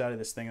the back side of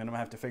this thing, and I'm going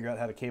to have to figure out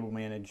how to cable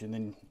manage, and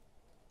then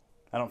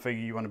I don't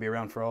figure you want to be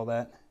around for all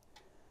that.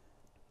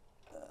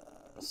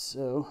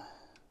 So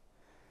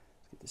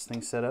let's get this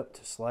thing set up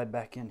to slide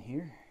back in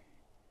here,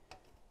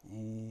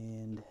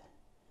 and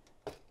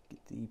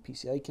get the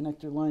PCI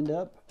connector lined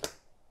up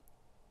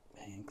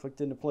and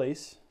clicked into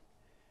place.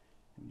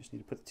 We just need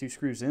to put the 2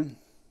 screws in.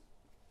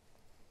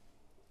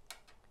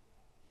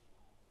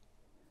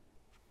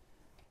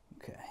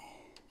 Okay.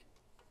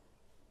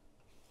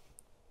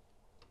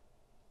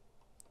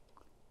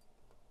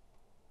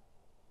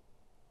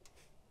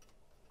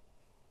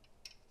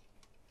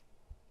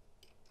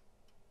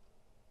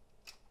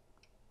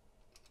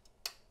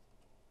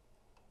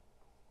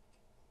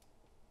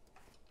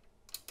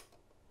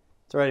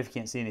 It's alright if you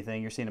can't see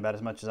anything. You're seeing about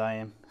as much as I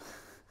am.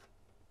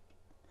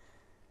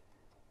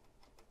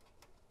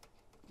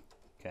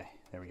 Okay,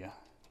 there we go.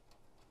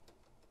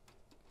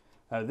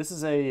 This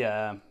is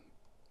a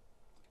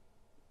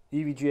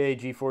EVGA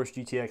GeForce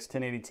GTX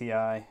 1080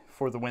 Ti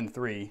for the Win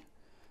 3.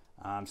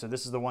 So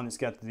this is the one that's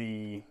got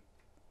the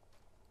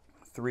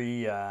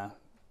 3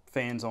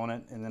 fans on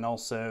it, and then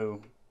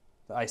also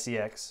the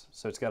ICX.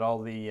 So it's got all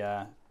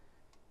the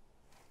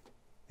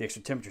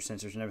extra temperature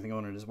sensors and everything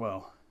on it as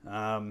well.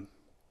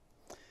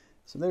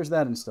 So there's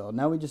that installed.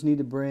 Now we just need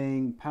to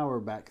bring power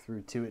back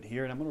through to it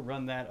here, and I'm going to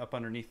run that up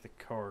underneath the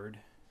card,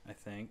 I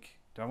think.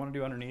 Do I want to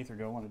do underneath, or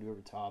do I want to do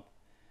over top?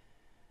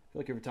 I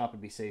feel like over top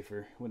would be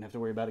safer. Wouldn't have to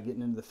worry about it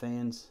getting into the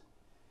fans,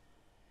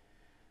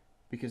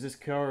 because this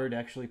card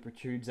actually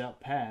protrudes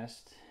out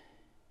past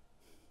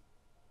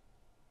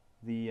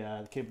the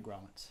cable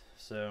grommets.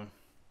 So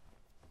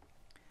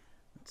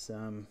let's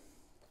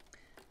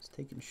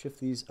take and shift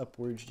these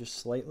upwards just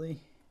slightly.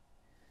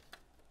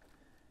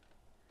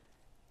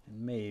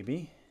 And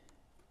maybe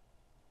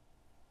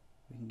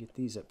we can get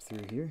these up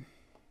through here.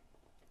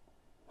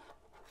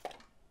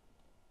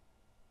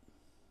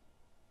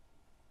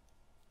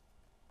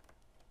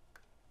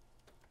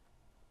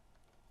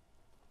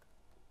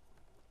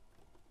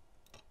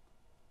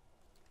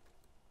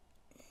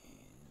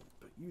 And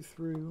put you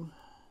through.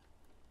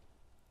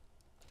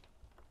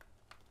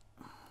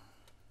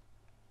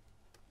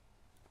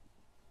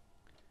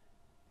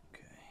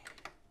 Okay,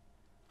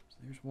 so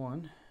there's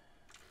one.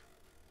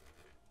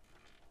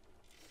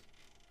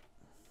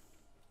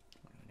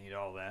 Need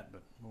all that,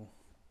 but we'll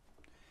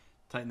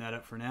tighten that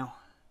up for now.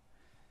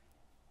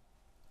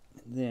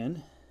 And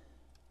then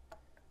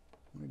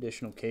an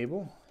additional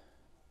cable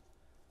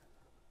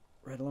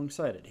right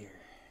alongside it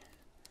here.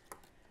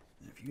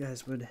 And if you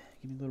guys would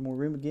give me a little more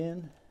room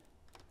again,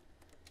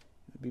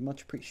 it would be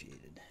much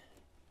appreciated.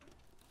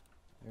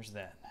 There's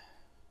that.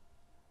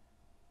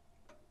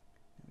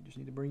 We just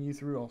need to bring you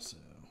through also.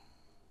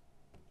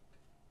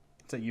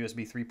 It's a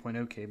USB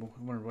 3.0 cable.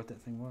 I wondered what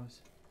that thing was.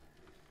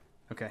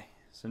 Okay.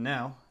 So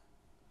now,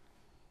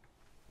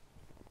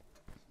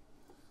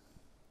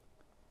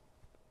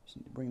 just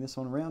need to bring this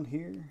one around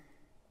here.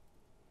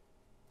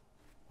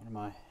 What am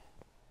I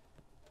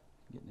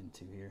getting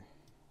into here?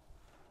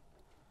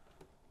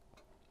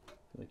 I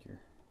feel like you're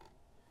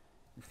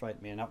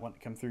fighting me and not wanting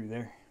to come through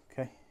there.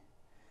 Okay.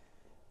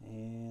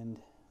 And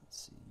let's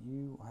see,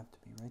 you will have to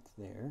be right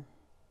there.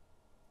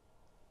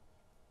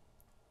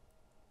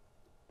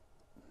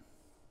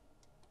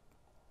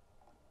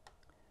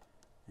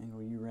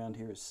 Angle you around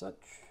here as such.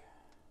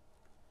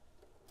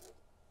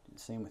 Do the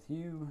same with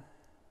you,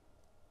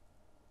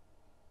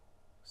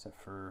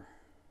 except for,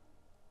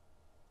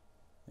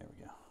 there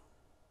we go.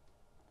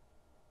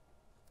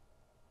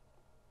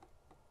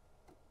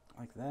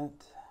 Like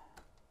that.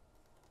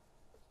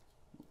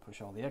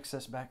 Push all the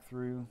excess back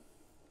through.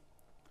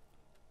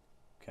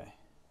 Okay.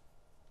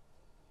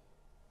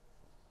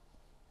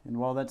 And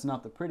while that's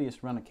not the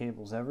prettiest run of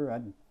cables ever, I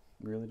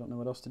really don't know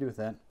what else to do with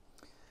that.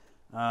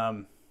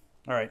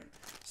 All right,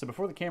 so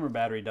before the camera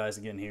battery dies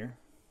again here,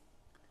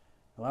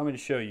 allow me to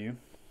show you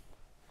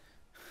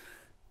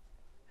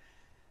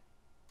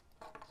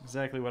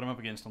exactly what I'm up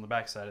against on the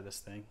back side of this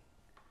thing.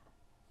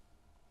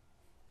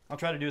 I'll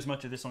try to do as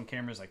much of this on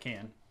camera as I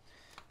can,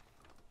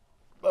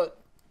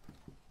 but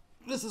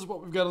this is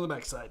what we've got on the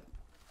back side.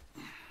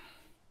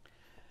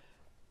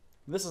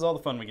 This is all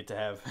the fun we get to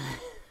have.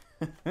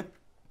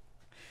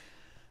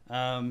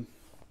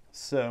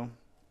 So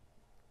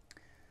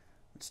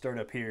let's start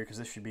up here, because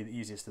this should be the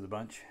easiest of the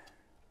bunch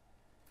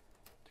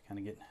to kind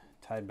of get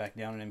tied back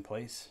down and in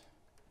place.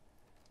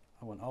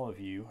 I want all of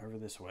you over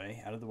this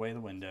way, out of the way of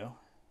the window.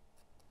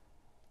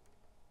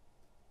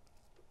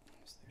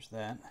 So there's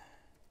that.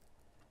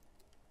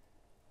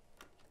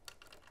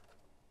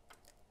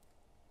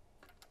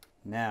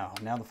 Now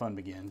the fun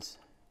begins.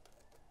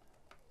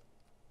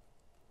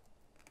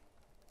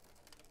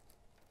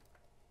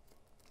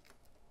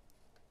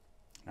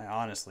 I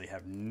honestly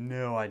have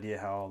no idea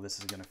how all this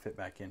is going to fit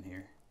back in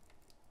here.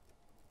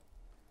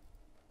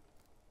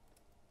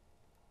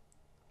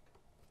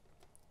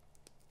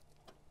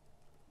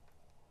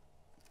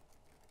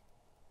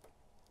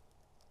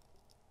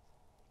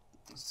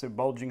 So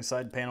bulging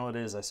side panel it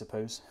is, I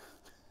suppose.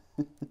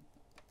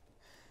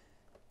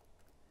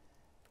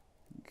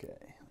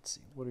 let's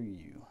see, what are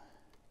you?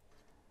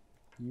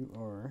 You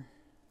are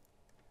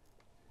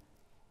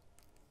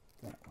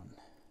that one.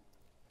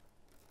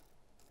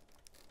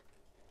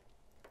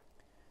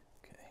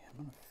 Okay, I'm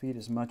going to feed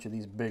as much of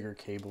these bigger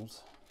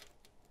cables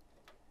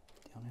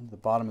down into the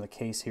bottom of the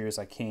case here as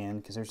I can,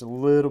 because there's a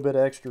little bit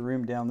of extra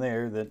room down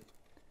there that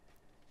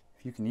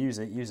if you can use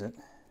it, use it.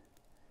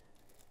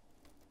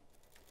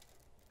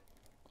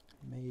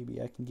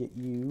 Maybe I can get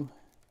you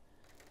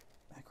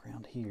back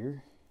around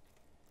here.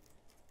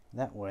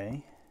 That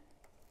way,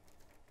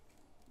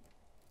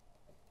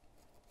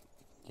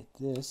 get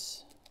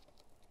this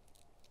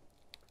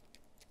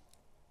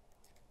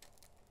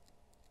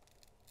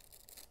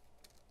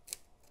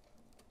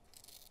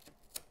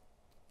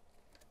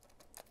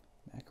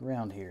back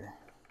around here.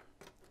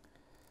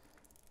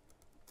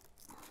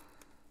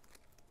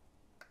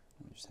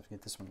 We just have to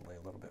get this one to lay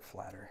a little bit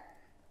flatter.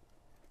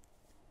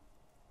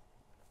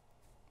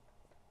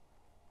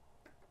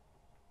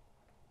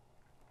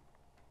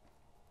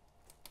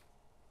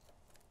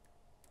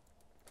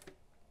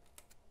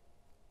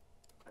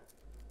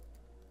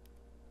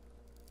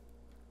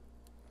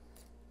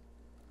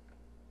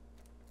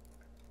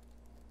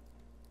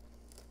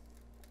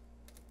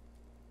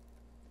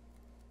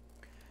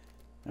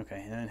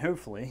 Okay, and then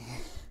hopefully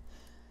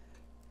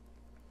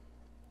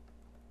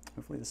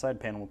the side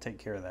panel will take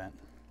care of that.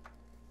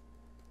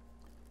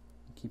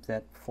 Keep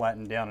that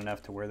flattened down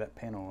enough to where that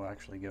panel will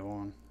actually go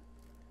on.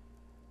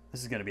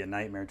 This is going to be a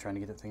nightmare trying to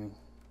get that thing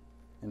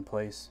in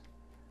place.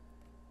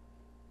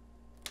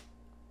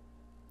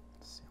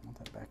 Let's see, I want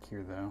that back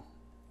here though.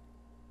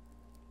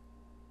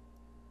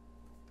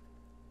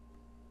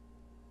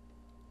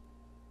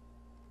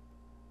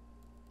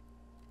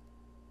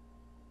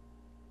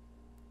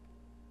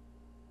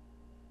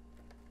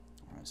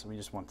 So we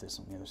just want this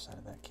on the other side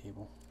of that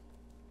cable.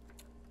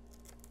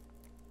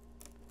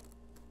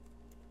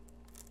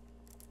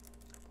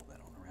 Pull that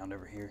on around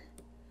over here.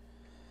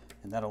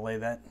 And that'll lay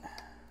that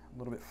a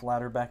little bit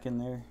flatter back in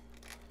there.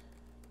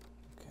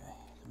 Okay,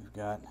 then we've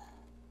got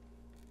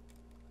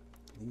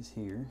these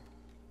here.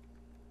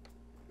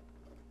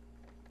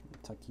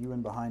 Tuck you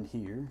in behind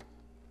here.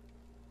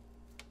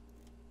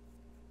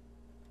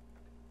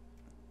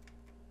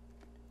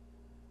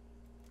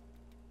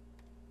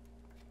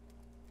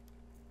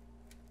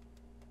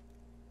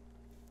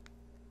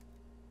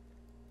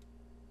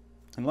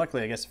 And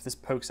luckily, I guess if this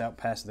pokes out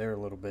past there a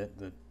little bit,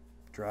 the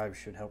drive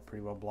should help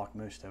pretty well block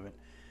most of it.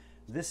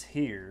 This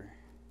here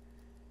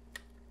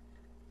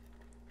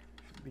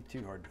shouldn't be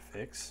too hard to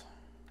fix.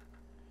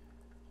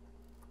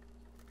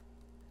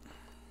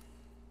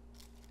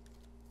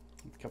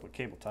 A couple of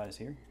cable ties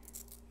here.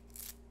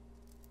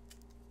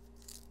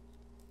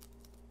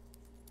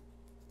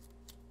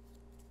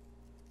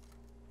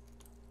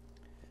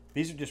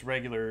 These are just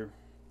regular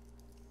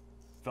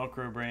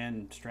Velcro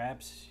brand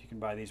straps. You can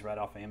buy these right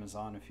off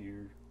Amazon if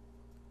you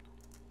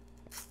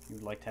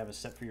would like to have a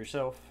set for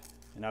yourself,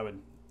 and I would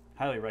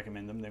highly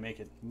recommend them. They make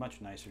it much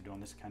nicer doing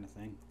this kind of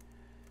thing.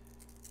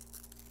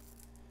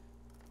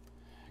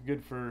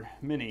 Good for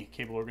many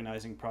cable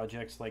organizing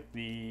projects, like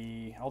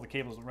all the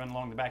cables that run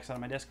along the back side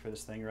of my desk for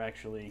this thing are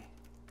actually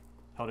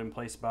held in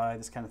place by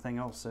this kind of thing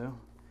also.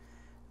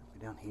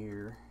 Go down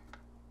here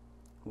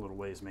a little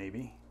ways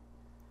maybe,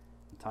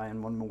 and tie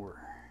in one more.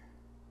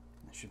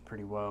 That should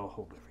pretty well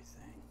hold everything.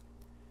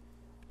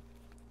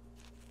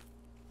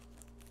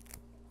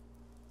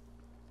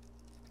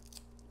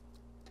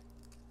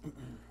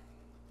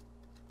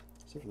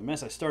 So for the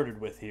mess I started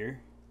with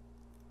here,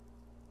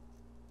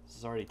 this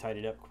has already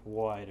tidied up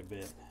quite a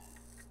bit.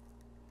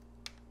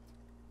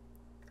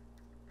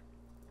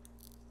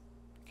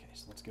 Okay,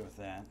 so let's go with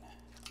that.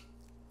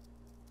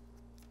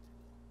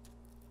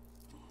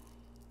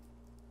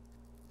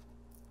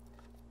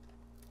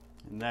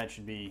 And that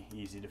should be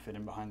easy to fit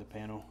in behind the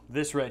panel.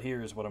 This right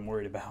here is what I'm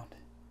worried about.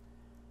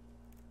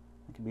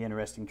 It could be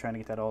interesting trying to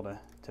get that all to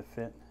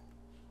fit.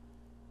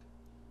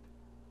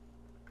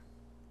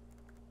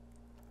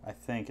 I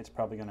think it's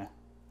probably gonna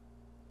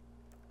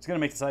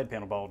make the side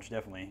panel bulge,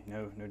 definitely.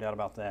 No doubt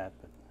about that.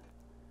 But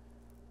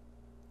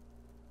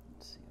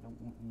let's see, I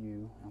don't want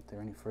you out there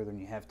any further than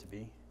you have to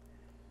be.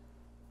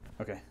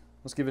 Okay,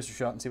 let's give this a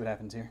shot and see what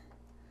happens here.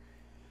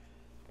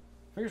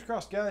 Fingers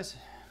crossed, guys.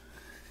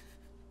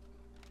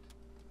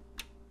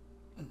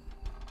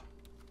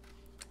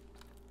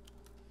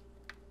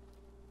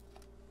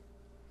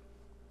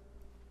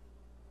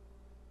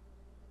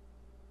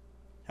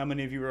 How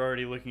many of you are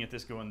already looking at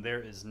this going, there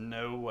is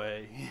no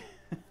way?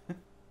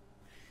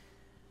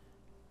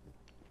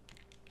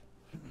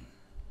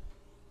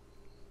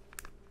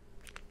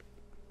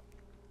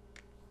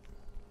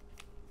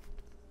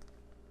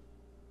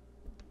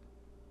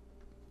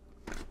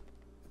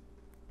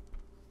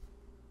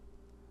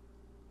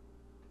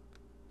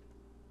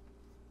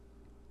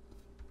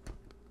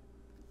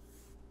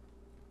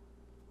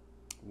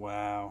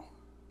 Wow.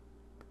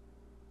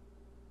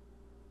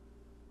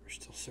 We're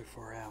still so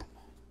far out.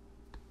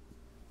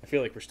 I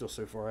feel like we're still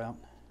so far out.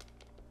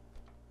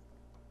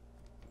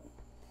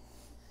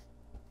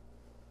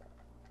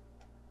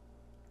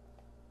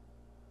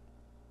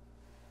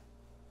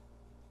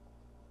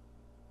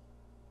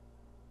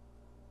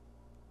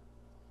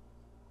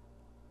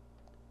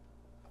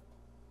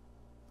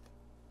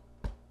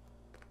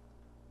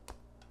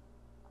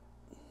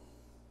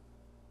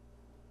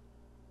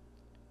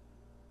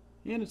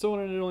 And it's on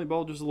and it only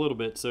bulges a little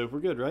bit, so we're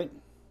good, right?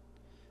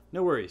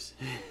 No worries.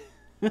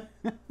 Jeez.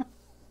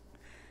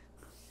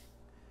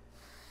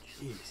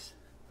 It's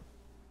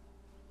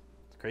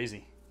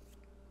crazy.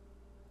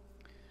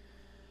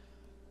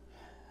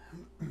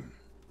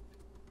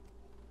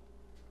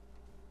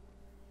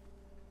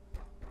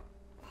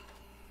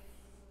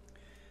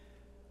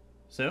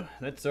 So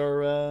that's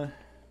our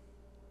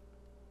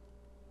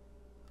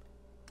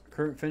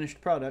current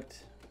finished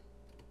product.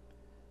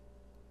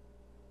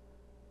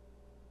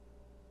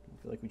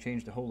 I feel like we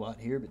changed a whole lot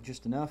here, but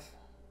just enough.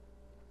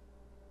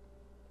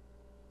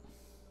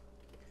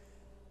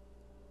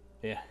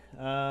 Yeah.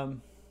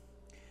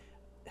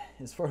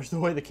 As far as the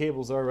way the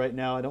cables are right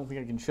now, I don't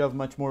think I can shove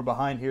much more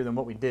behind here than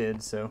what we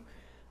did. So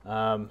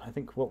I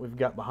think what we've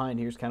got behind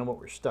here is kind of what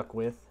we're stuck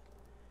with.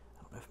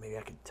 I don't know if maybe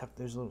I could tuck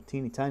those little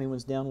teeny tiny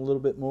ones down a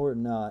little bit more or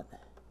not.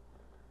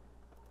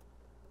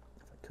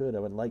 If I could, I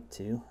would like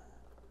to.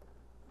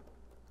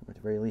 Or at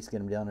the very least get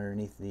them down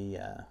underneath the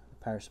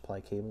power supply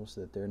cable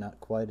so that they're not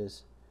quite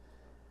as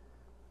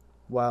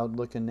wild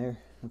looking there.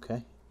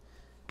 Okay.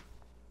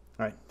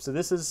 Alright, so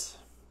this is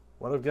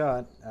what I've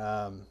got.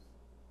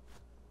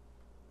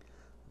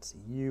 Let's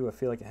see, I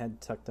feel like I had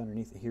tucked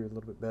underneath it here a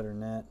little bit better than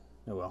that.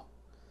 Oh well.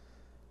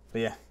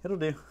 But yeah, it'll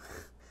do.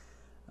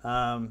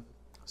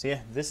 So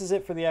yeah, this is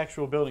it for the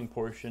actual building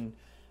portion.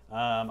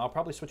 I'll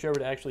probably switch over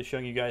to actually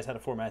showing you guys how to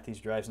format these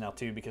drives now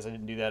too, because I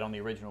didn't do that on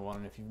the original one,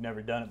 and if you've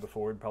never done it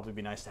before, it'd probably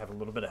be nice to have a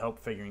little bit of help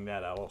figuring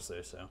that out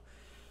also. So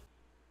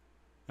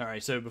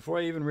alright, so before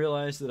I even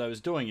realized that I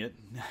was doing it,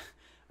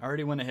 I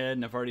already went ahead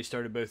and I've already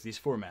started both these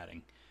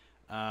formatting.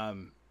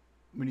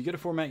 When you go to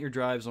format your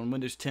drives on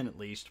Windows 10 at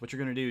least, what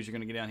you're going to do is you're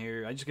going to get down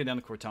here. I just go down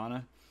to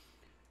Cortana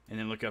and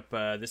then look up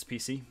this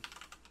PC.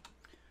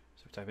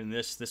 So type in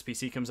this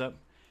PC comes up.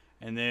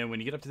 And then when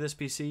you get up to this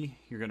PC,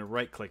 you're going to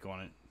right click on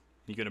it.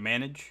 You go to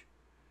Manage.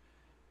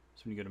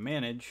 So when you go to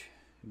Manage,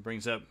 it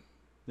brings up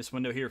this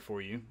window here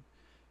for you,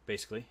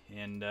 basically.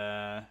 And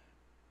so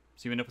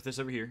you end up with this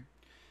over here.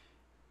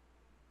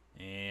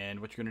 And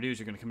what you're going to do is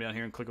you're going to come down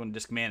here and click on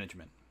Disk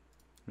Management.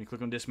 When you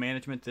click on Disk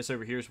Management, this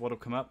over here is what will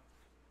come up.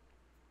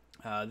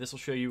 This will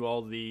show you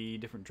all the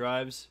different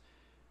drives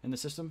in the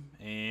system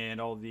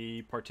and all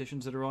the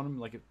partitions that are on them.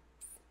 Like,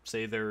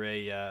 say they're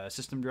a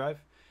system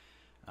drive.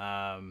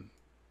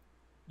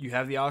 You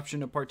have the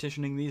option of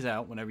partitioning these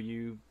out whenever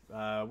you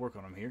work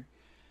on them here.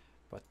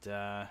 But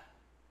so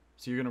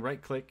you're going to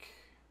right click,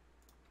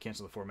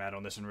 cancel the format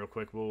on this one real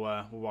quick.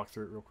 We'll walk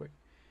through it real quick,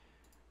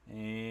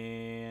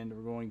 and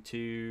we're going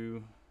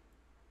to.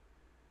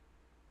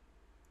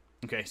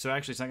 Okay, so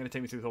actually, it's not going to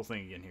take me through the whole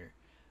thing again here.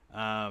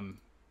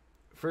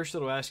 First,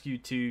 it'll ask you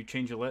to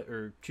change a letter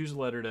or choose a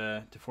letter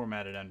to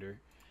format it under,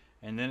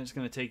 and then it's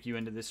going to take you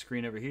into this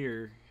screen over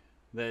here.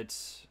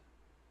 That's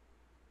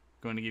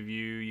going to give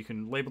you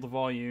can label the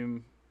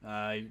volume.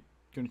 You're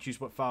going to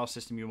choose what file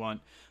system you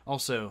want.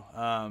 Also,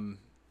 on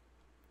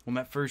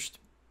that first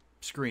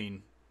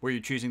screen where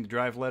you're choosing the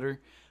drive letter,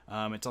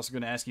 it's also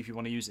going to ask you if you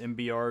want to use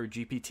MBR or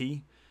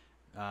GPT.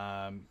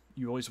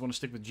 You always want to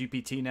stick with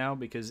GPT now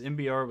because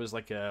MBR was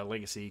like a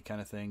legacy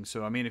kind of thing.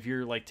 So I mean, if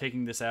you're like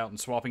taking this out and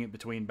swapping it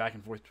back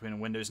and forth between a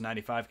Windows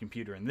 95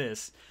 computer and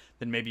this,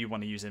 then maybe you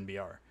want to use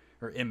NBR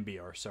or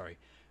MBR, sorry.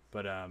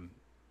 But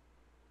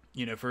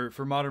you know,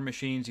 for modern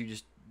machines,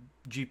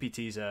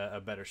 GPT's a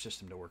better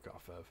system to work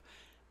off of.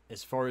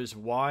 As far as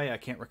why, I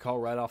can't recall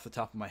right off the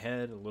top of my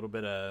head. A little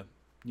bit of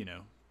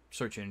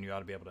searching, and you ought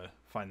to be able to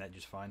find that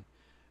just fine,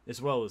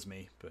 as well as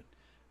me. But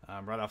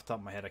right off the top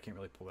of my head, I can't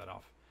really pull that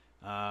off.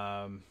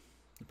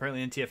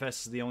 Apparently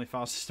NTFS is the only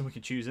file system we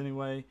can choose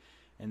anyway,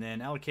 and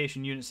then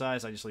allocation unit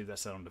size, I just leave that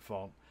set on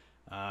default.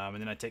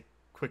 And then I take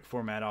quick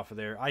format off of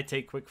there. I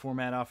take quick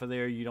format off of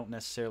there. You don't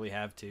necessarily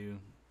have to.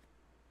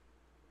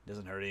 It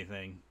doesn't hurt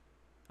anything.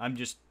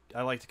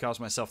 I like to cause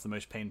myself the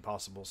most pain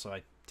possible, so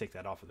I take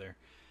that off of there.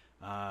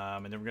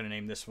 And then we're going to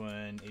name this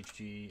one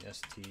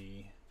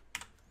HGST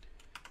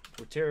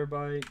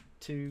 4TB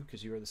 2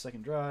 because you are the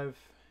second drive.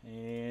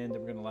 And then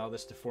we're going to allow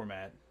this to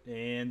format.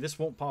 And this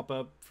won't pop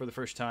up for the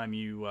first time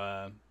you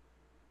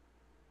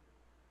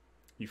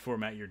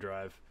format your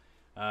drive.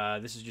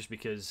 This is just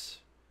because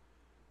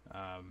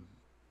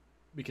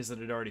it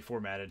had already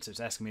formatted, so it's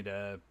asking me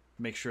to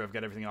make sure I've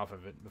got everything off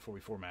of it before we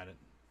format it,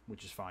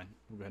 which is fine.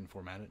 We'll go ahead and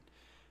format it.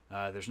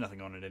 There's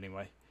nothing on it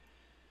anyway.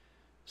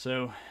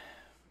 So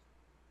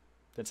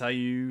that's how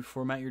you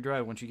format your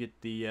drive once you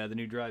get the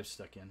new drive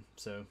stuck in.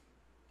 So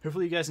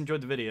hopefully you guys enjoyed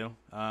the video.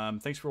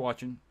 Thanks for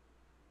watching.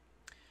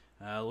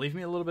 Leave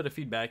me a little bit of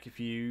feedback if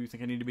you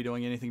think I need to be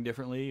doing anything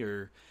differently,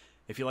 or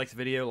if you liked the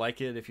video, like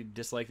it. If you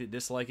disliked it,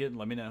 dislike it, and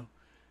let me know.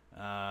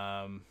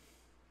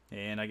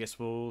 And I guess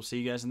we'll see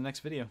you guys in the next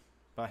video.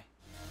 Bye.